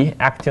AB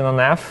acting on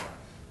f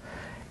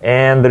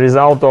and the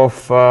result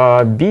of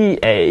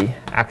BA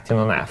acting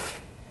on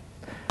f?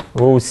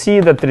 We will see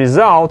that the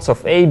results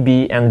of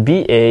AB and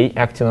BA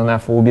acting on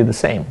f will be the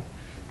same.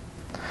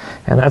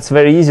 And that's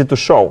very easy to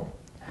show.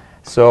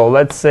 So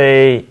let's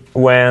say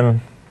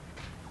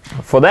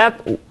for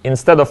that,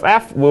 instead of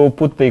f, we'll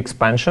put the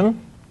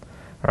expansion,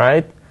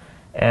 right?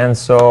 And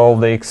so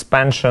the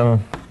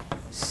expansion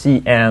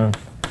Cn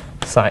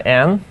psi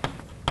n.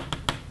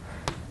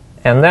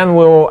 And then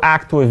we'll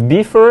act with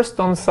B first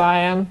on psi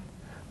n.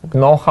 We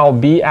know how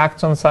B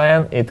acts on psi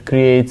n. It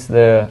creates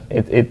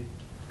it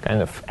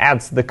kind of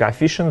adds the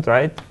coefficient,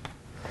 right?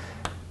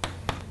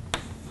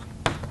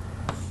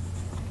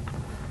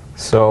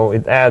 So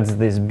it adds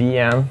this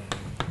Bn.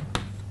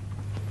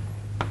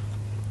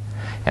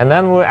 And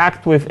then we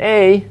act with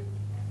A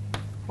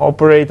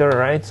operator,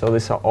 right? So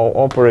these are all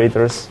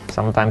operators.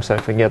 Sometimes I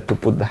forget to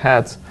put the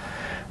heads,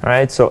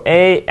 right? So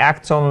A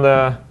acts on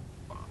the,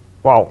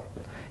 well,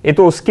 it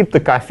will skip the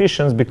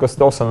coefficients because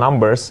those are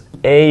numbers.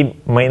 A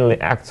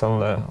mainly acts on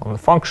the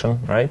function,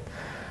 right?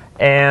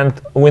 And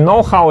we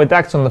know how it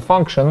acts on the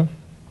function.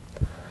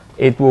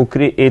 It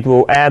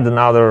will add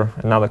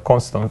another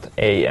constant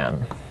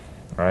An,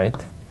 right?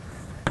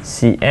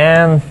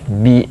 Cn,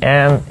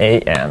 Bn,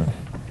 An,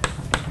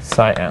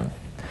 psi n.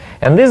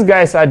 And these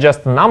guys are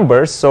just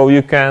numbers, so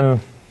you can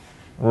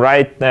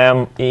write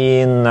them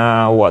in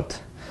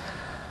what?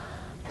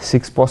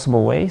 6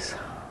 possible ways.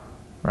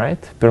 right?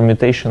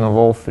 Permutation of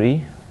all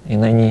three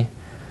in any,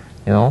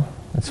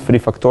 it's 3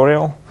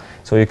 factorial.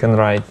 So you can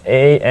write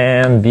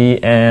an,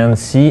 bn,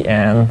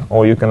 cn,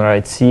 or you can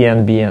write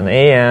cn, bn,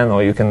 an,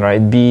 or you can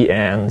write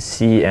bn,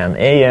 cn,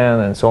 an,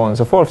 and so on and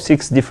so forth.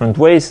 6 different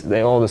ways,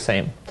 they're all the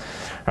same.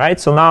 Right?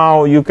 So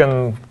now you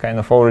can kind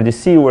of already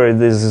see where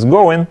this is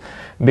going,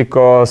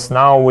 because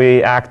now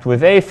we act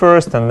with A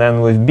first and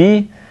then with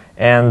B,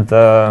 and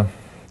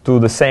do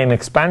the same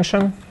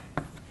expansion,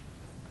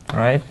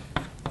 right?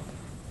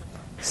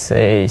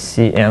 Say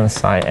Cn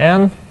psi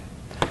n.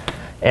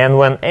 And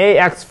when A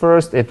acts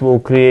first, it will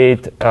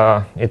create,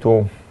 the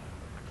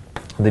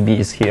B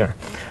is here,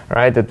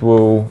 right? It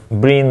will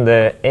bring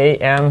the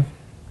an.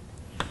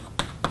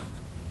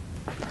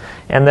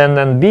 And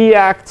then B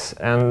acts,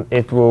 and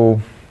it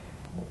will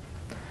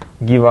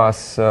give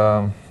us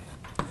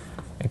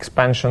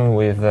expansion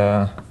with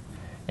an,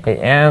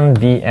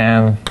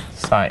 bn,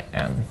 psi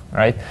n,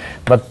 right?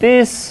 But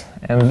this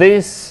and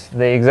this,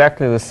 they're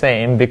exactly the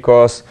same,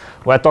 because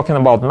we're talking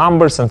about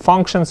numbers and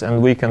functions,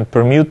 and we can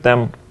permute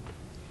them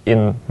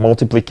in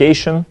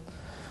multiplication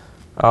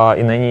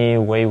in any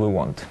way we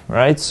want,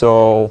 right?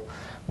 So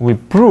we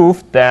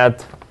proved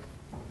that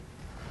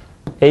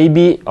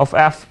AB of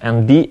f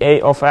and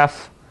BA of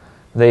f,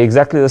 they're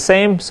exactly the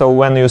same.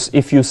 So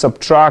if you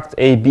subtract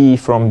AB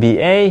from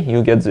BA,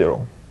 you get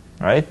 0,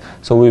 right?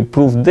 So we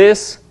proved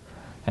this,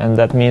 and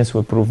that means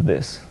we proved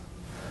this.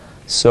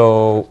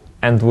 So,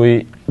 and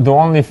the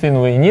only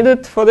thing we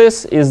needed for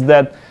this is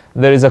that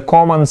there is a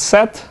common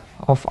set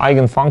of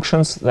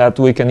eigenfunctions that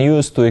we can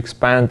use to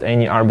expand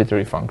any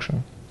arbitrary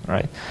function,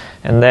 right?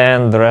 And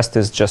then the rest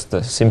is just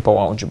a simple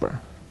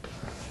algebra.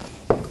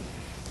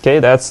 Okay,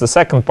 that's the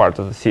second part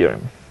of the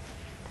theorem.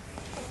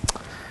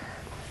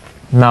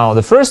 Now,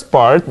 the first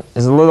part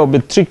is a little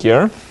bit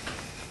trickier,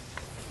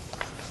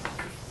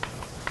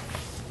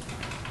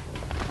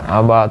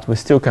 but we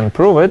still can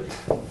prove it.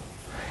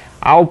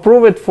 I'll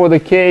prove it for the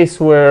case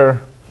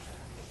where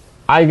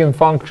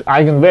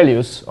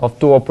eigenvalues of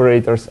 2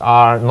 operators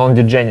are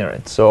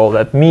non-degenerate. So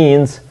that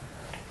means,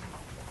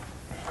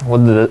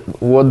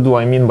 what do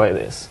I mean by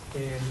this?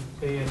 An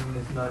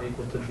is not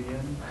equal to bn.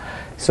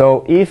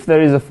 So if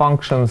there is a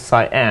function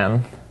psi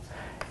n,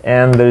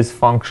 and there is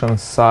function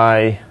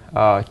psi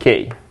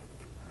k,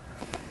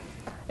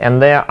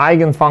 and they are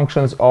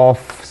eigenfunctions of,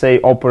 say,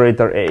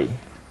 operator A.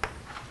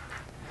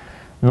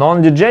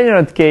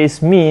 Non-degenerate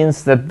case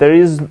means that there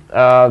is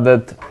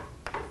that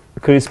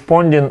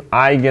corresponding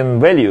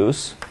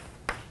eigenvalues.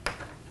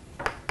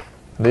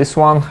 This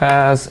one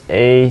has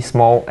a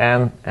small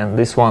n, and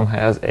this one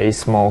has a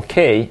small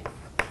k.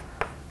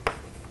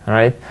 All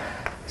right.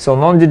 So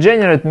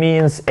non-degenerate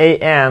means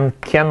an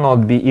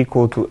cannot be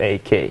equal to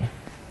ak.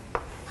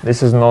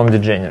 This is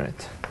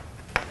non-degenerate.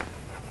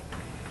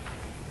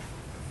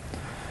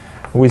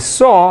 We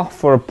saw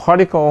for a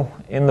particle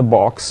in the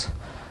box,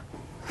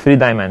 3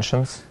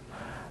 dimensions,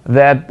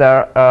 that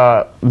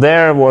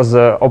there was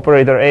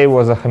operator A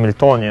was a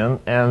Hamiltonian,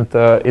 and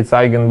its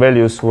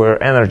eigenvalues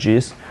were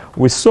energies.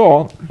 We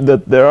saw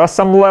that there are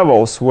some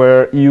levels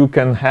where you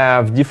can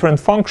have different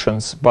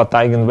functions, but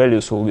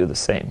eigenvalues will be the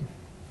same.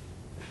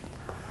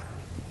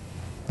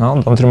 No,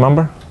 don't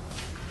remember?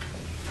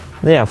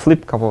 Yeah,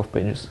 flip a couple of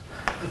pages.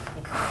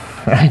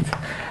 Right?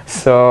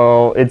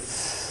 So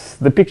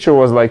the picture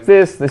was like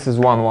this. This is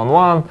 1, 1,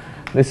 1.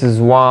 This is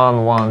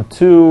 1, 1,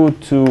 2,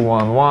 2,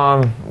 1,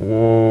 1,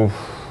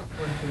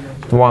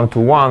 1 to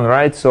 1,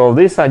 right? So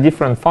these are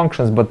different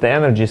functions, but the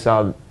energies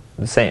are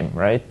the same,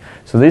 right?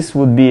 So this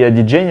would be a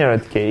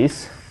degenerate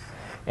case,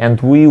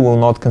 and we will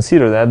not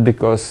consider that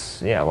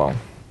because, yeah, well,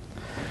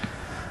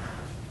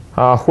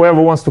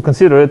 whoever wants to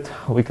consider it,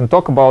 we can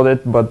talk about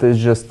it, but it's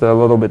just a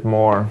little bit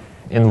more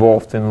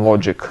involved in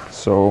logic.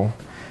 So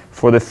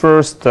for the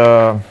first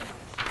kind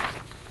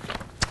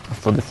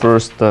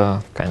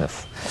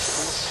of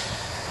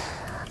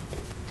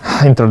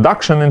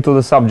introduction into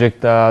the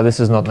subject, this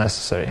is not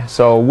necessary.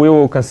 So we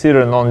will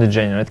consider a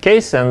non-degenerate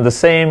case, and the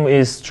same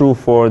is true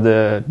for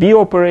the B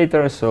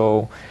operator.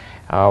 So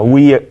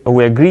we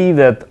agree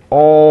that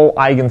all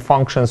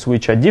eigenfunctions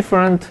which are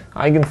different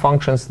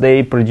eigenfunctions,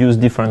 they produce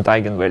different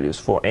eigenvalues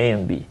for A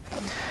and B.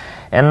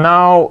 And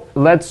now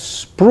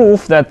let's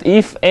prove that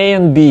if A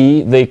and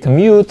B, they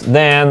commute,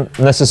 then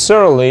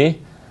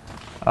necessarily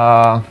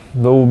there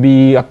will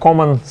be a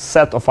common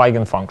set of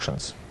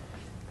eigenfunctions.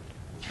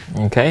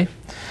 Okay?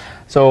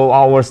 So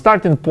our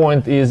starting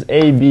point is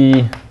A,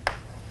 B,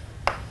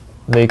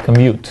 they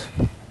commute,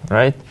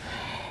 right?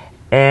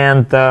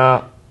 And,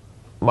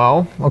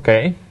 well,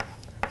 okay.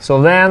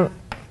 So then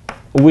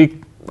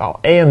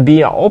A and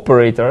B are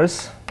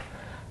operators.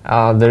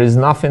 There is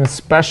nothing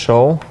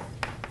special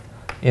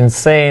in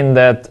saying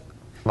that,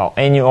 well,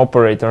 any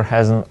operator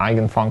has an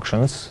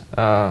eigenfunctions,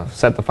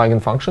 set of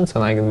eigenfunctions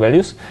and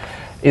eigenvalues.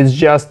 It's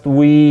just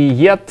we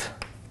yet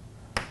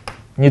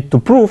need to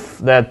prove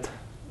that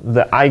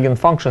the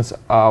eigenfunctions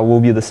will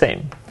be the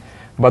same.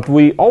 But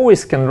we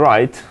always can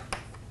write,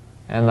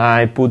 and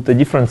I put the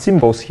different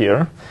symbols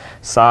here,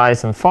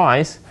 psi's and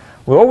phi's.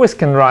 We always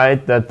can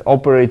write that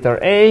operator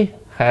A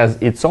has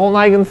its own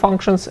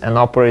eigenfunctions and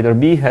operator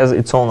B has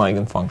its own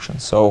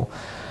eigenfunctions. So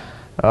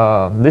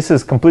this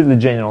is completely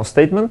general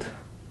statement.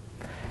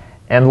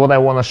 And what I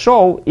want to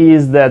show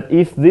is that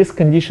if this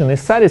condition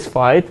is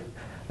satisfied,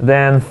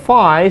 then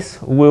phi's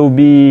will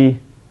be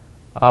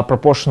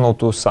proportional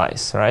to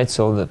psi's, right?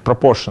 So the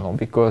proportional,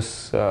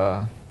 because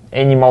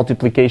any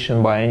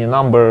multiplication by any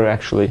number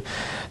actually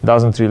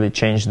doesn't really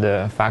change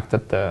the fact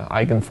that the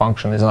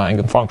eigenfunction is an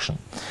eigenfunction.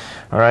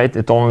 All right,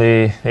 it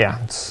only,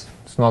 yeah, it's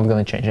not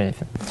going to change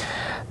anything.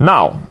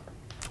 Now,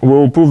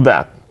 we'll prove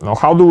that. Now,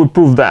 how do we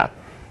prove that?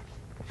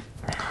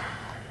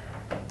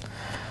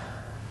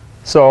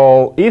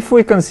 So, if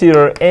we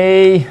consider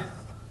A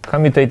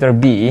commutator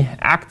B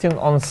acting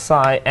on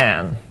psi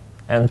n,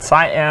 and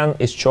psi n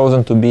is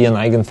chosen to be an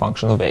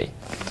eigenfunction of A,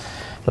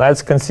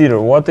 let's consider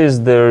what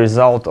is the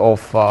result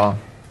of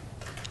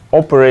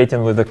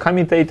operating with the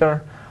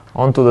commutator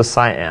onto the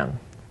psi n.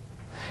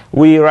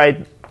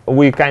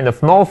 We kind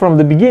of know from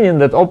the beginning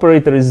that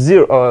operator is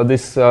 0,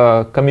 this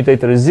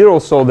commutator is 0,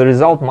 so the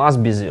result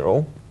must be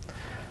 0.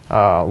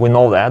 We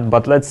know that,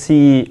 but let's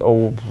see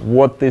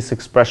what this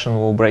expression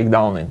will break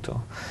down into.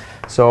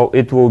 So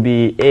it will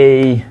be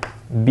A,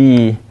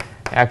 B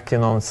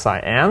acting on psi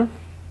n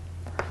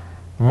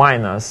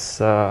minus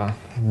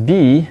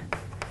B,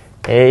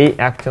 A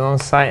acting on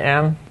psi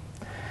n.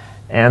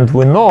 And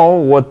we know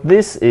what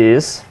this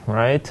is,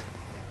 right?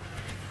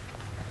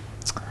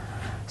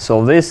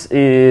 So this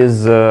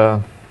is,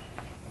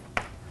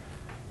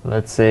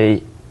 let's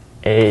say,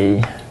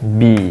 A,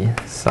 B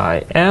psi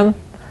n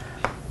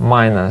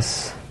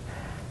minus,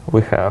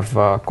 we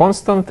have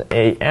constant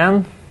A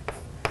n,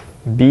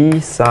 B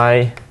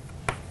psi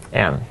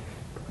n,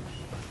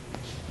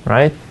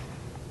 right?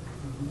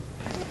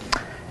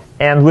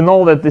 And we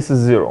know that this is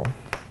 0.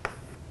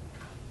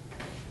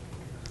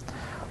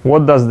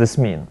 What does this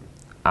mean?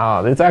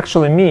 It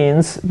actually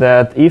means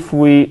that if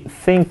we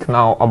think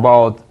now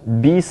about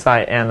B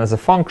psi n as a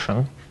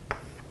function,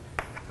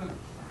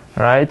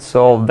 right?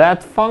 So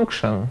that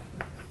function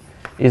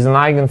is an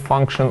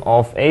eigenfunction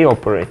of A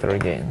operator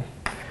again,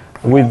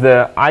 with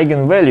the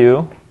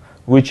eigenvalue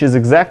which is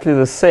exactly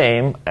the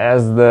same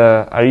as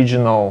the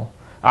original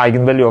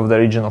eigenvalue of the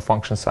original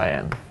function psi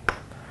n.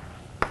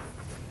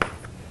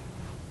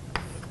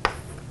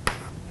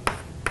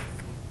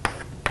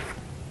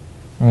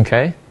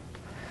 Okay.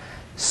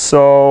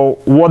 So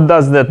what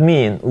does that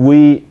mean?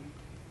 We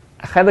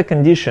had a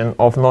condition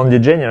of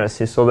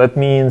non-degeneracy, so that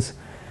means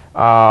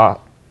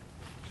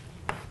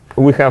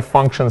we have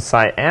function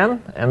psi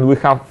n and we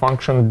have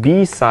function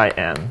B psi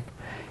n.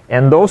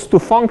 And those two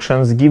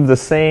functions give the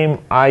same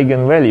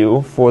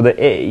eigenvalue for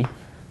the A.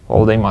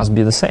 Well, they must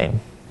be the same,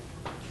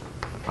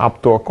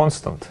 up to a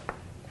constant.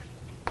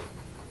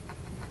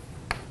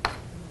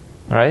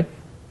 Right?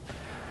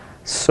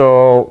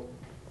 So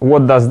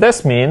what does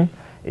this mean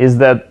is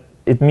that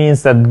it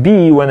means that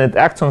B, when it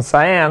acts on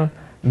psi n,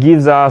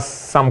 gives us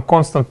some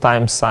constant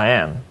times psi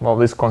n. Well,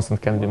 this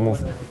constant can be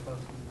moved.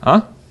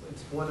 Huh?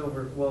 It's 1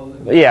 over, well...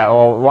 Yeah,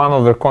 well, 1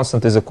 over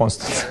constant is a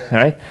constant,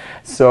 right?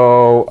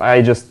 So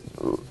I just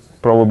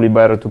probably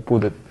better to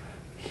put it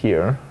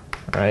here,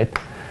 right?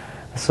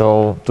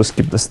 So to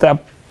skip the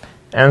step.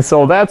 And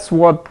so that's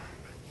what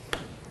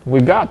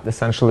we got,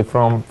 essentially,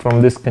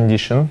 from this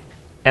condition.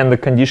 And the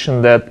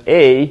condition that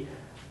A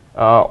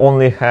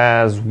only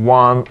has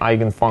one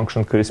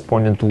eigenfunction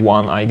corresponding to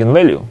one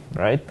eigenvalue,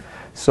 right?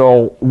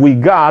 So we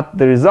got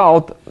the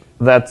result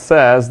that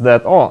says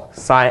that, oh,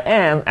 psi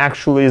n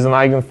actually is an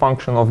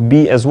eigenfunction of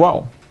B as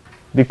well,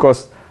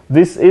 because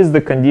this is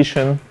the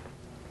condition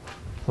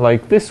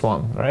like this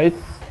one, right?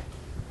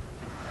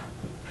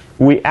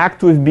 We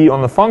act with B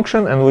on a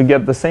function and we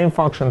get the same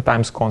function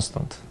times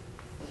constant.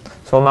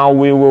 So now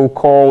we will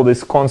call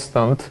this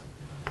constant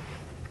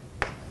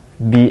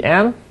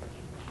Bn.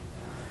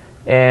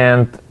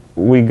 And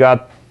we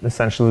got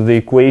essentially the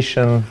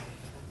equation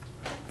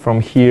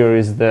from here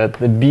is that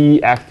the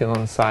B acting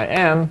on psi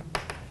n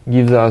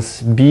gives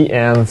us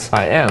Bn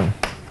psi n.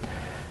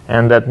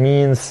 And that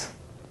means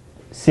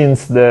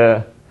since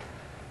this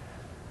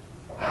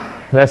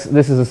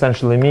is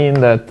essentially mean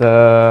that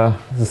the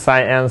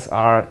psi n's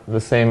are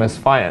the same as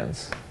phi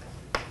n's.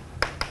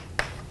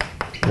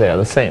 They are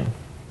the same.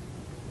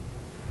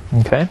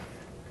 Okay?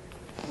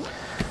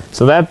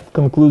 So that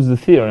concludes the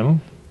theorem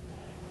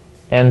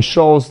and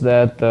shows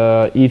that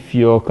if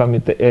your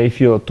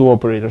two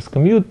operators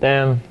commute,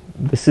 then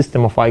the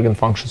system of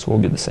eigenfunctions will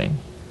be the same.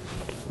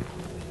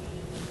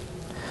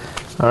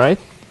 All right?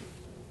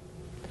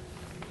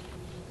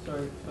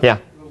 Sorry. Yeah.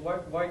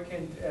 Why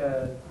can't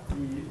the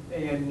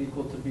an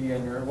equal to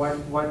bn, or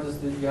why do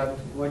you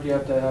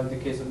have to have the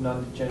case of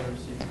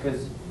non-degeneracy?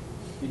 Because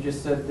you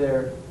just said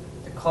there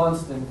the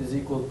constant is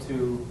equal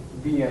to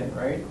bn,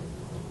 right?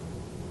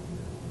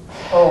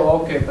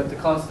 Oh, okay, but the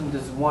constant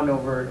is 1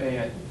 over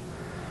an.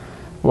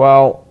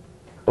 Well,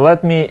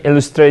 let me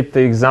illustrate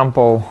the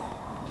example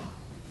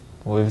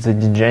with the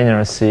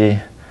degeneracy.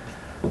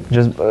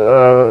 Just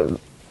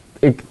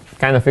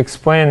kind of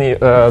explain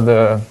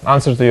the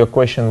answer to your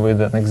question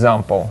with an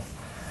example.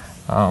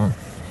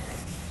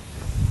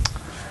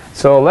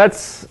 So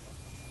let's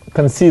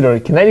consider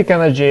kinetic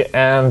energy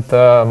and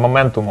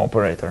momentum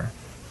operator.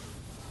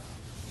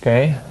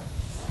 Okay.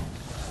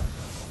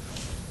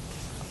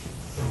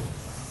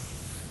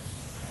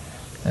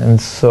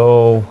 And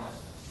so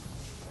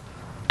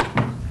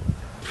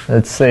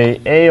let's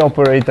say A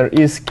operator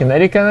is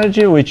kinetic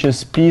energy, which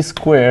is p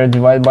squared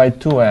divided by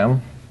 2m,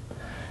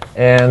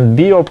 and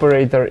B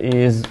operator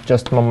is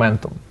just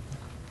momentum.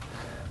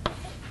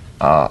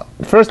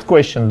 First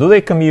question, do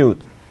they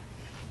commute?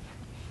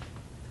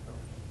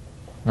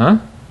 Huh?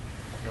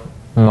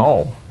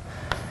 No.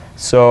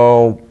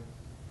 So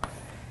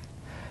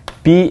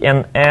P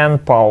in n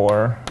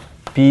power,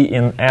 P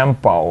in m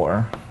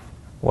power,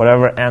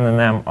 whatever n and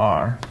m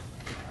are,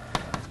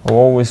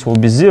 always will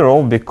be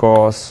 0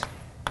 because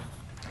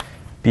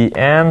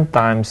Pn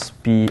times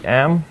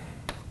Pm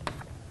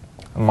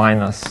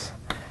minus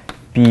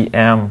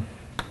Pm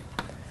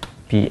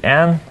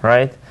Pn,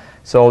 right?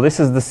 So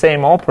this is the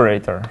same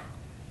operator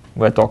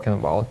we're talking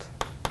about.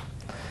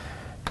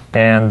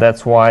 And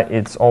that's why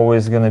it's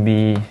always going to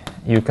be,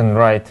 you can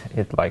write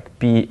it like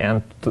P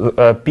in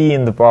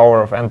the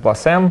power of n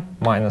plus m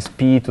minus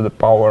P to the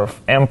power of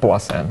m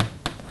plus n.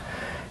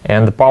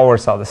 And the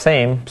powers are the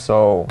same,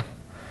 so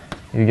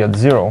you get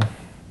 0.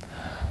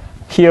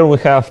 Here we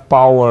have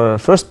power,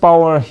 first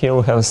power, here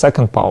we have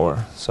second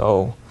power.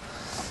 So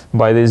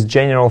by this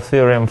general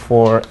theorem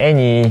for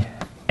any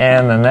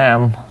n and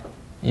m,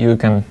 you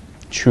can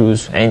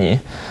choose any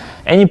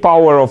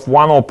power of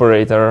one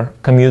operator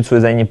commutes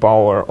with any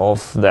power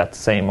of that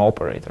same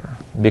operator,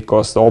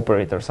 because the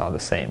operators are the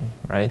same,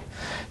 right?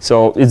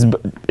 So it's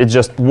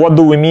just, what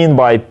do we mean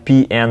by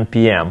Pn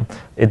Pm?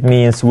 It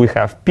means we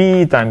have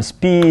P times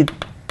P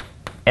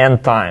n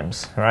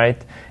times,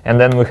 right? And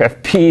then we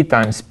have P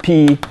times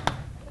P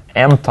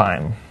m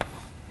time.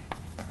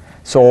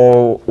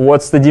 So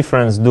what's the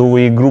difference? Do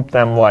we group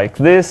them like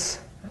this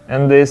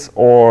and this,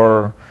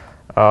 or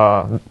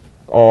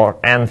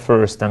n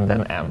first and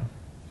then m,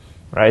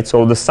 right?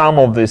 So the sum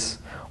of this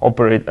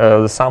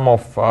the sum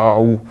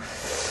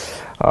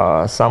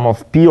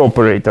of p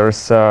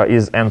operators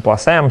is n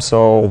plus m.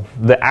 So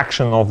the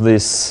action of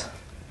this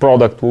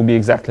product will be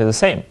exactly the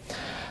same.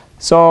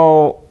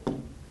 So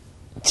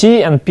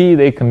t and p,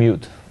 they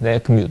commute. They are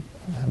commute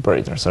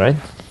operators, right?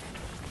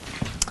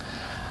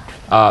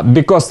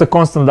 Because the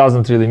constant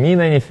doesn't really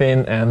mean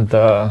anything, and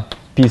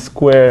p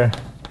square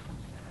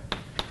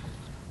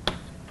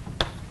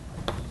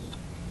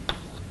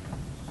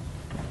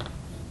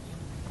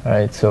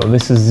right, so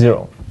this is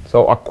 0.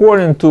 So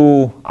according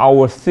to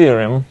our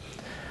theorem,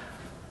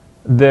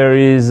 there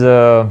is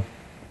a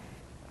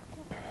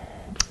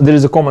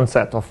common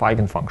set of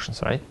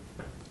eigenfunctions, right?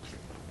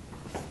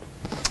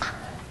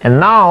 And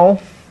now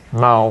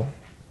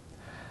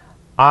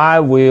I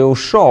will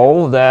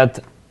show that,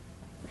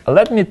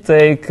 let me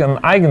take an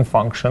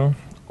eigenfunction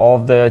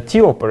of the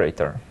t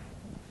operator,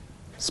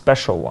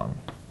 special one.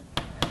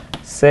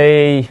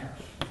 Say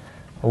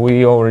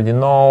we already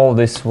know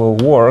this will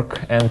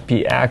work,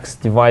 npx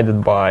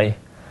divided by,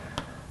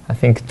 I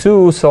think,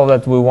 2, so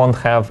that we won't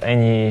have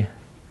any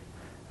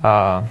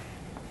kind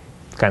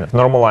of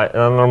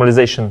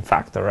normalization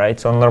factor, right?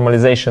 So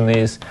normalization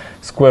is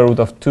square root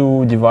of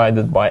 2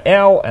 divided by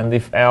L, and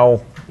if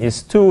L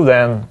is 2,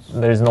 then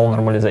there is no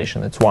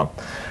normalization, it's 1,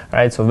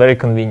 right? So very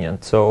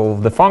convenient. So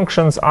the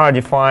functions are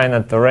defined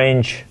at the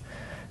range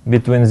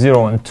between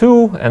 0 and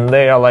 2, and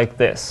they are like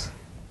this.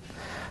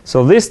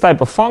 So this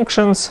type of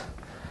functions,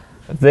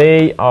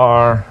 they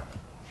are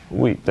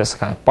this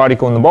kind of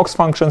particle in the box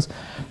functions.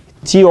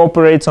 T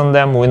operates on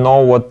them. We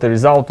know what the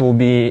result will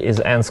be is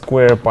n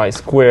squared pi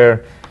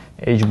squared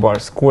h bar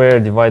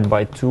squared divided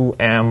by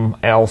 2m.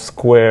 L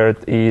squared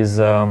is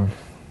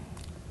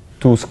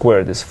 2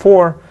 squared is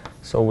 4.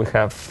 So we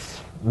have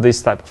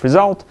this type of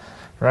result,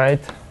 right?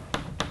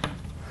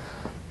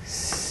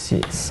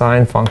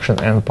 Sine function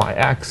n pi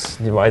x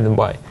divided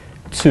by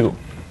 2.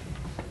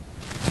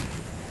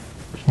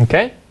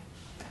 Okay?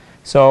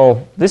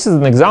 So this is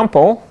an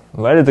example,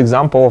 a valid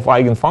example of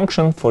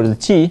eigenfunction for the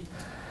t.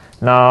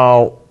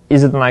 Now,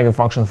 is it an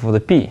eigenfunction for the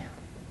p?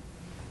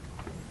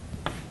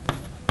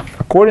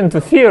 According to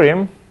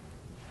theorem,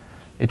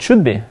 it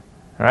should be,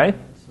 right?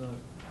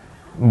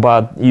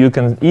 But you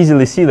can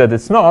easily see that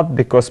it's not,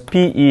 because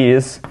p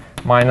is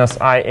minus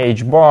I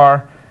h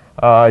bar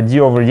d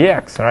over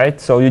dx,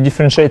 right? So you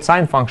differentiate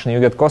sine function, you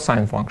get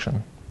cosine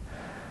function.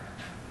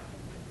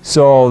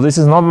 So this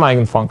is not an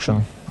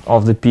eigenfunction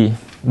of the p,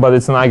 but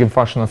it's an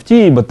eigenfunction of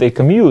t, but they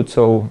commute,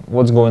 so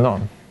what's going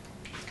on?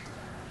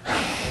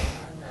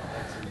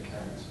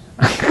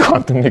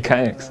 Quantum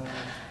mechanics.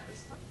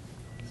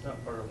 It's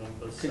not part of one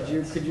plus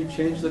Could you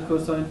change the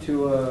cosine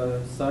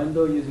to sine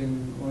though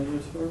using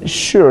Euler's formula?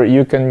 Sure,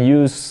 you can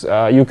use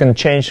you can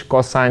change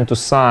cosine to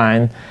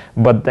sine,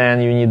 but then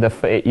you need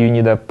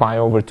a pi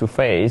over 2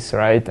 phase,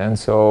 right? And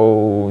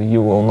so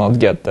you will not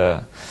get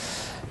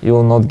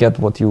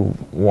what you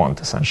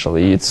want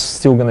essentially. It's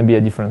still going to be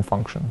a different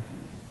function.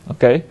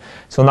 Okay,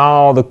 so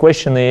now the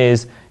question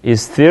is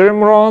theorem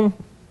wrong?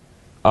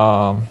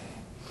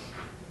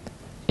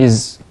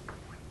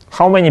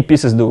 how many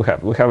pieces do we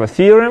have? We have a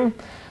theorem,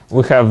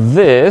 we have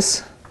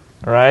this,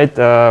 right,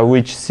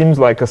 which seems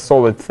like a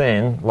solid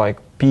thing, like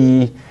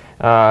P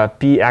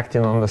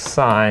acting on the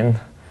sine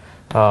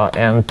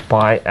and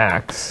pi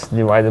x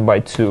divided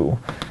by 2.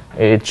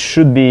 It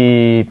should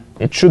be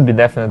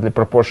definitely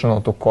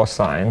proportional to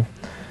cosine,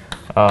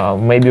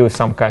 maybe with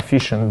some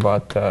coefficient,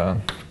 but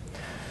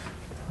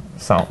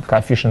some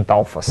coefficient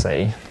alpha,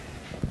 say.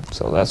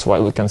 So that's why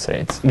we can say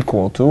it's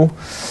equal to.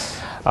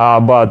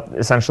 But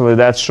essentially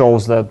that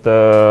shows that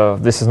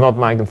this is not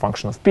an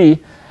eigenfunction of P.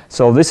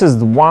 So this is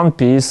the one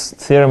piece,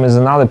 theorem is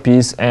another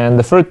piece, and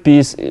the third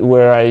piece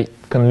where I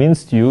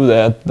convinced you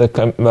that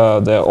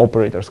the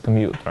operators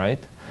commute, right?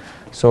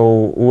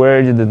 So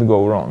where did it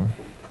go wrong?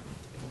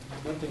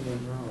 Nothing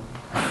went wrong.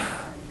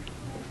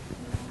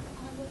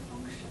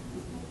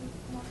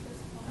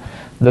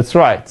 That's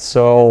right.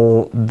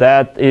 So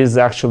that is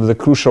actually the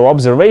crucial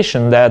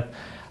observation, that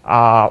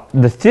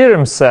the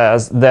theorem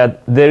says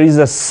that there is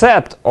a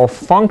set of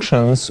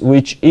functions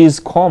which is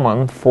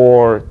common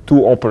for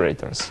two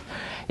operators.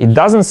 It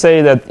doesn't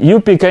say that you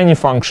pick any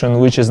function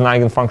which is an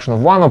eigenfunction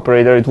of one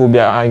operator, it will be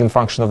an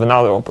eigenfunction of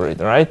another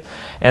operator, right?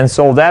 And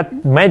so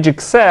that magic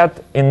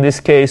set in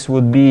this case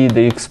would be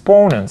the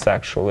exponents,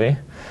 actually.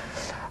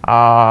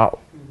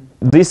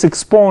 These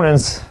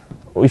exponents,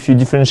 if you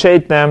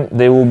differentiate them,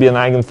 they will be an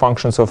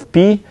eigenfunctions of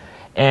P.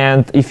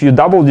 And if you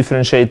double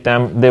differentiate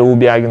them, they will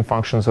be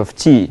eigenfunctions of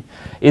T.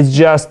 It's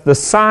just the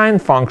sine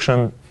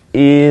function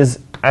is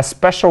a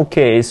special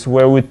case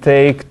where we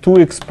take two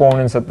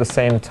exponents at the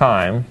same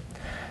time.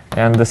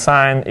 And the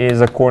sine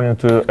is, according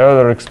to the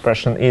earlier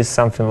expression, is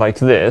something like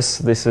this.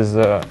 This is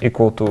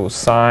equal to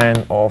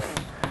sine of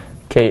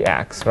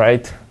kx,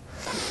 right?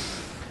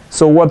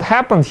 So what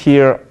happened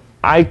here,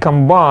 I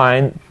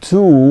combined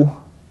two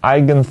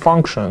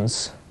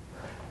eigenfunctions.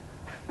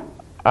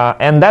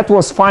 And that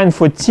was fine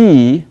for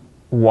t.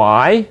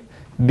 Why?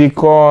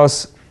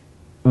 Because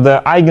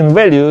the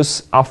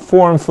eigenvalues are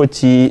formed for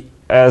t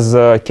as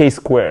k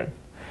squared.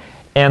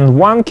 And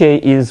one k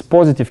is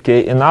positive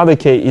k, another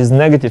k is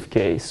negative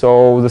k.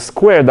 So the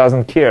square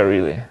doesn't care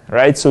really,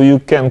 right? So you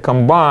can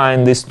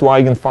combine these two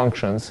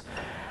eigenfunctions.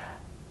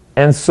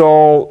 And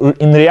so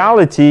in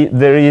reality,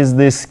 there is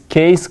this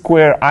k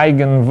square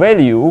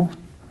eigenvalue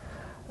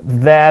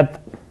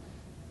that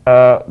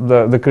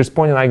the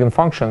corresponding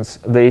eigenfunctions,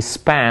 they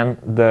span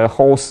the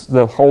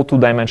whole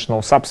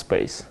two-dimensional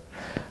subspace,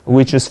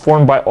 which is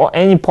formed by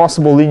any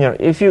possible linear.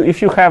 If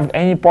you have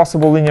any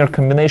possible linear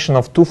combination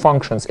of two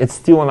functions, it's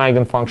still an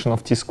eigenfunction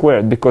of t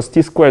squared, because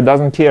t squared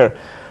doesn't care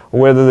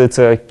whether it's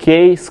a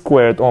k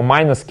squared or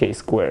minus k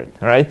squared,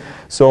 right?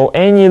 So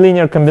any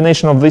linear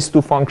combination of these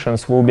two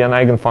functions will be an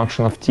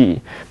eigenfunction of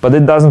t, but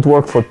it doesn't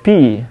work for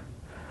p.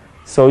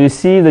 So you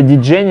see the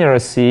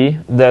degeneracy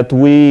that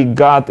we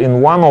got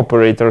in one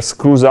operator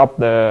screws up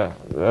the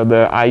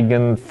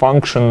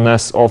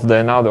eigenfunctionness of the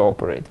another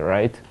operator,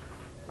 right?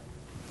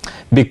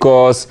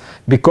 Because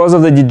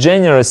of the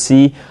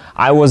degeneracy,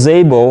 I was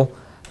able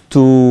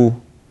to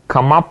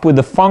come up with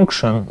a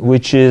function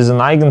which is an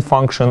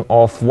eigenfunction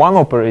of one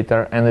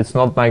operator, and it's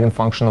not an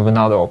eigenfunction of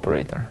another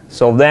operator.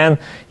 So then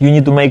you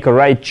need to make a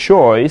right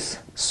choice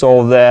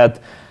so that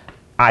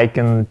I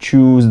can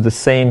choose the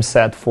same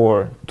set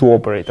for two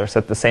operators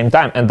at the same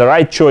time. And the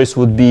right choice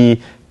would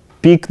be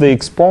pick the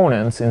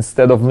exponents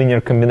instead of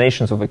linear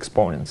combinations of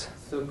exponents.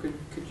 So could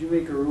you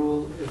make a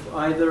rule if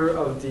either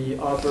of the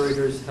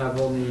operators have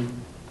only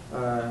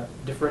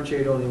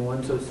differentiate only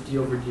one, so it's d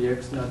over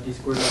dx, not d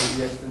squared over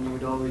dx, then you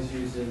would always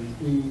use a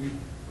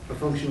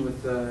function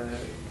with e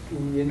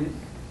in it?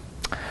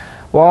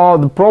 Well,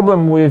 the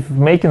problem with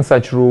making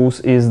such rules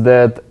is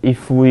that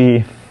if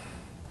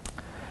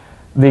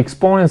the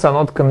exponents are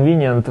not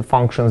convenient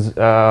functions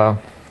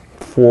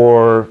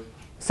for,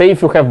 say,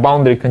 if you have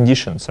boundary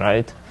conditions,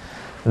 right?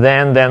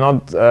 Then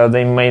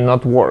they may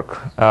not work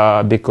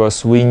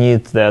because we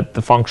need that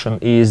the function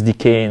is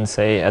decaying,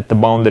 say, at the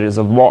boundaries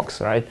of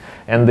blocks, right?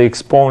 And the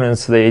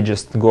exponents, they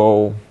just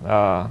go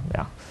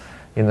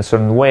in a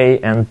certain way,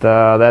 and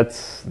that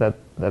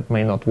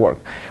may not work.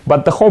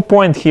 But the whole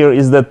point here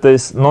is that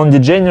this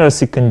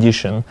non-degeneracy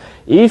condition,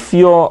 if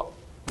your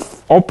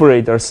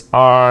operators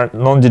are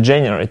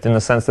non-degenerate in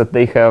the sense that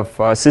they have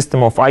a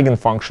system of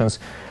eigenfunctions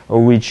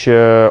which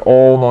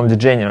all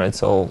non-degenerate,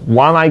 so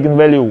one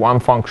eigenvalue, one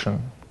function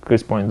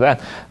corresponding to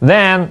that,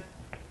 then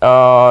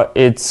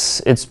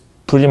it's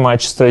pretty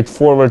much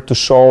straightforward to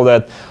show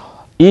that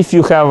if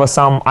you have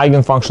some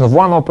eigenfunction of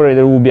one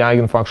operator, it will be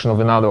eigenfunction of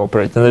another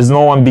operator. There's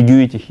no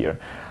ambiguity here.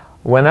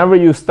 Whenever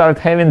you start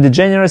having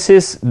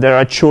degeneracies, there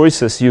are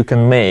choices you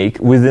can make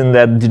within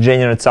that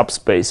degenerate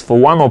subspace for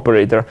one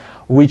operator,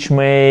 which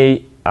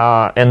may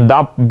end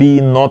up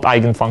being not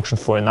eigenfunction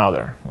for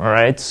another. All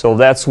right, so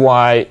that's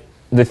why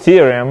the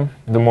theorem,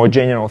 the more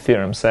general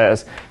theorem,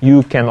 says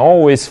you can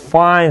always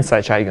find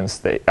such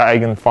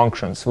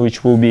eigenfunctions,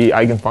 which will be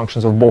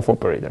eigenfunctions of both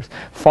operators.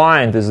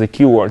 Find is the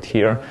keyword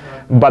here,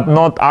 but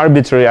not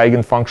arbitrary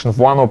eigenfunction of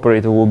one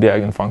operator will be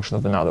eigenfunction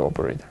of another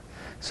operator.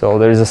 So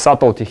there is a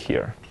subtlety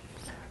here,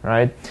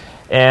 right?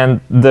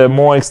 And the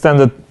more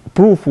extended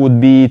proof would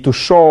be to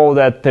show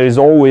that there is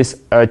always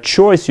a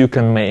choice you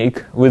can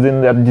make within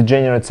the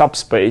degenerate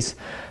subspace,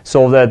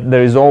 so that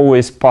there is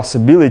always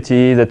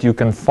possibility that you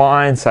can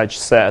find such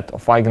set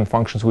of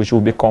eigenfunctions which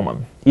will be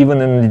common, even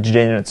in the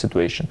degenerate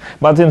situation.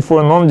 But for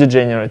a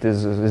non-degenerate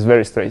is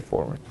very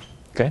straightforward.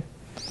 Okay.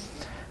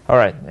 All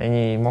right.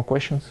 Any more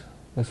questions?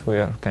 Yes, we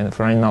are kind of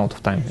running out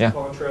of time. Yeah.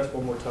 Contrast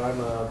one more time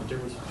the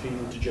difference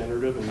between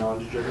degenerative and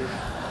non-degenerative.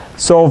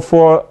 So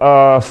for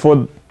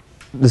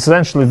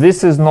essentially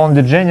this is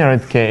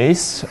non-degenerate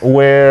case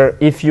where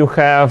if you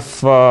have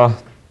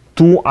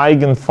two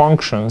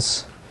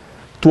eigenfunctions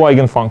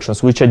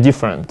which are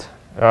different.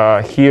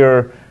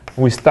 Here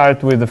we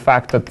start with the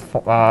fact that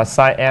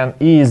psi n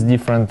is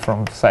different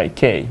from psi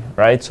k,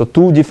 right? So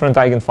two different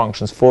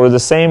eigenfunctions for the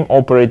same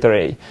operator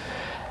A.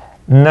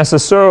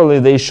 Necessarily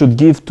they should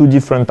give two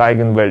different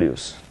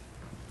eigenvalues.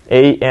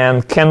 A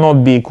n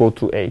cannot be equal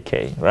to a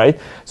k, right?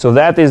 So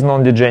that is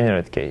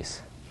non-degenerate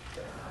case.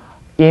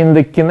 In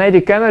the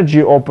kinetic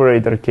energy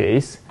operator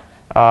case,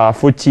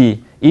 for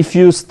t, if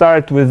you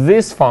start with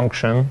this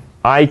function,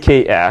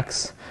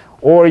 ikx,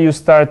 or you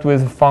start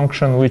with a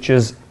function which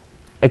is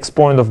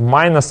exponent of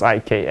minus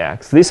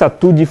ikx, these are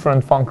two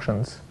different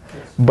functions.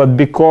 But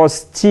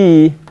because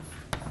t,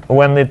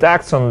 when it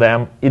acts on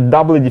them, it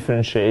doubly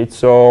differentiates,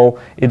 so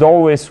it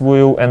always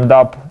will end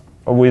up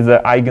with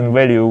the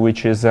eigenvalue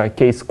which is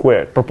k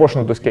squared,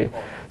 proportional to k.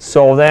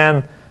 So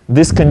then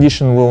this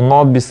condition will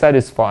not be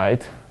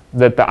satisfied,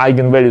 that the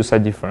eigenvalues are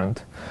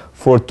different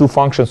for two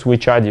functions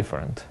which are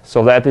different.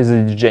 So that is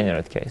a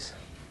degenerate case.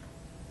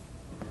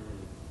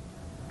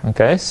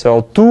 Okay,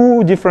 so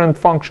two different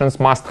functions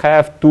must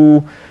have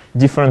two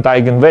different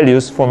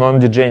eigenvalues for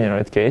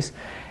non-degenerate case.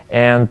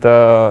 And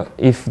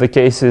if the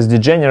case is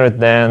degenerate,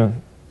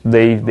 then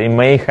they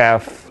may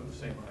have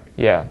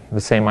the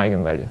same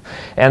eigenvalue.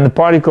 And the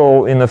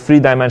particle in a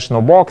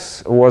three-dimensional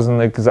box was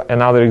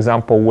another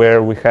example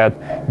where we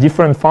had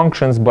different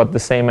functions but the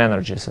same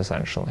energies,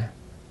 essentially.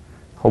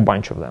 A whole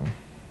bunch of them.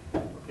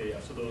 Okay, yeah,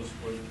 so those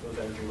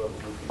energy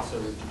levels would be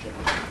considered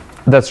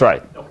degenerate. That's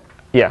right. Okay.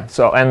 Yeah,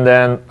 so and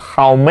then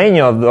how many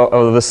of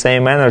the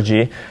same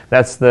energy,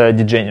 that's the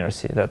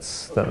degeneracy.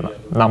 That's the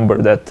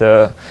number that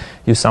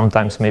you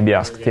sometimes may be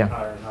asked. Yeah.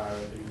 Higher and higher,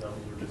 these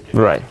numbers are just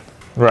getting Right,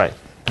 right.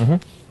 Okay.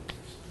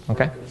 We're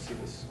not going to see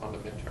this on the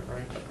midterm,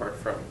 right? Apart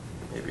from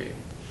maybe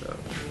the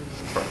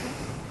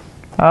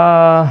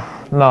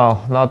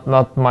No,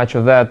 not much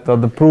of that.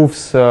 The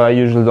proofs I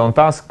usually don't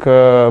ask,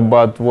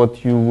 but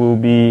what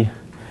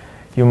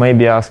you may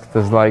be asked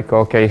is like,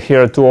 okay,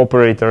 here are two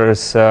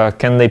operators.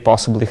 Can they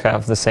possibly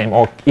have the same?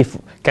 Or if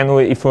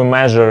we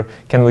measure,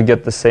 can we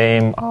get the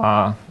same?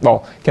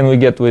 Well, can we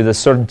get with a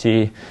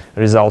certainty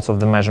results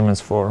of the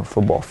measurements for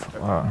both?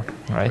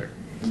 Right.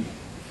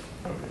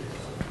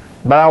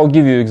 But I'll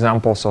give you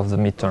examples of the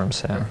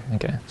midterms. Yeah.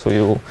 Okay, so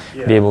you'll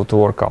be able to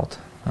work out.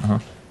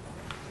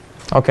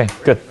 Okay,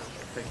 good.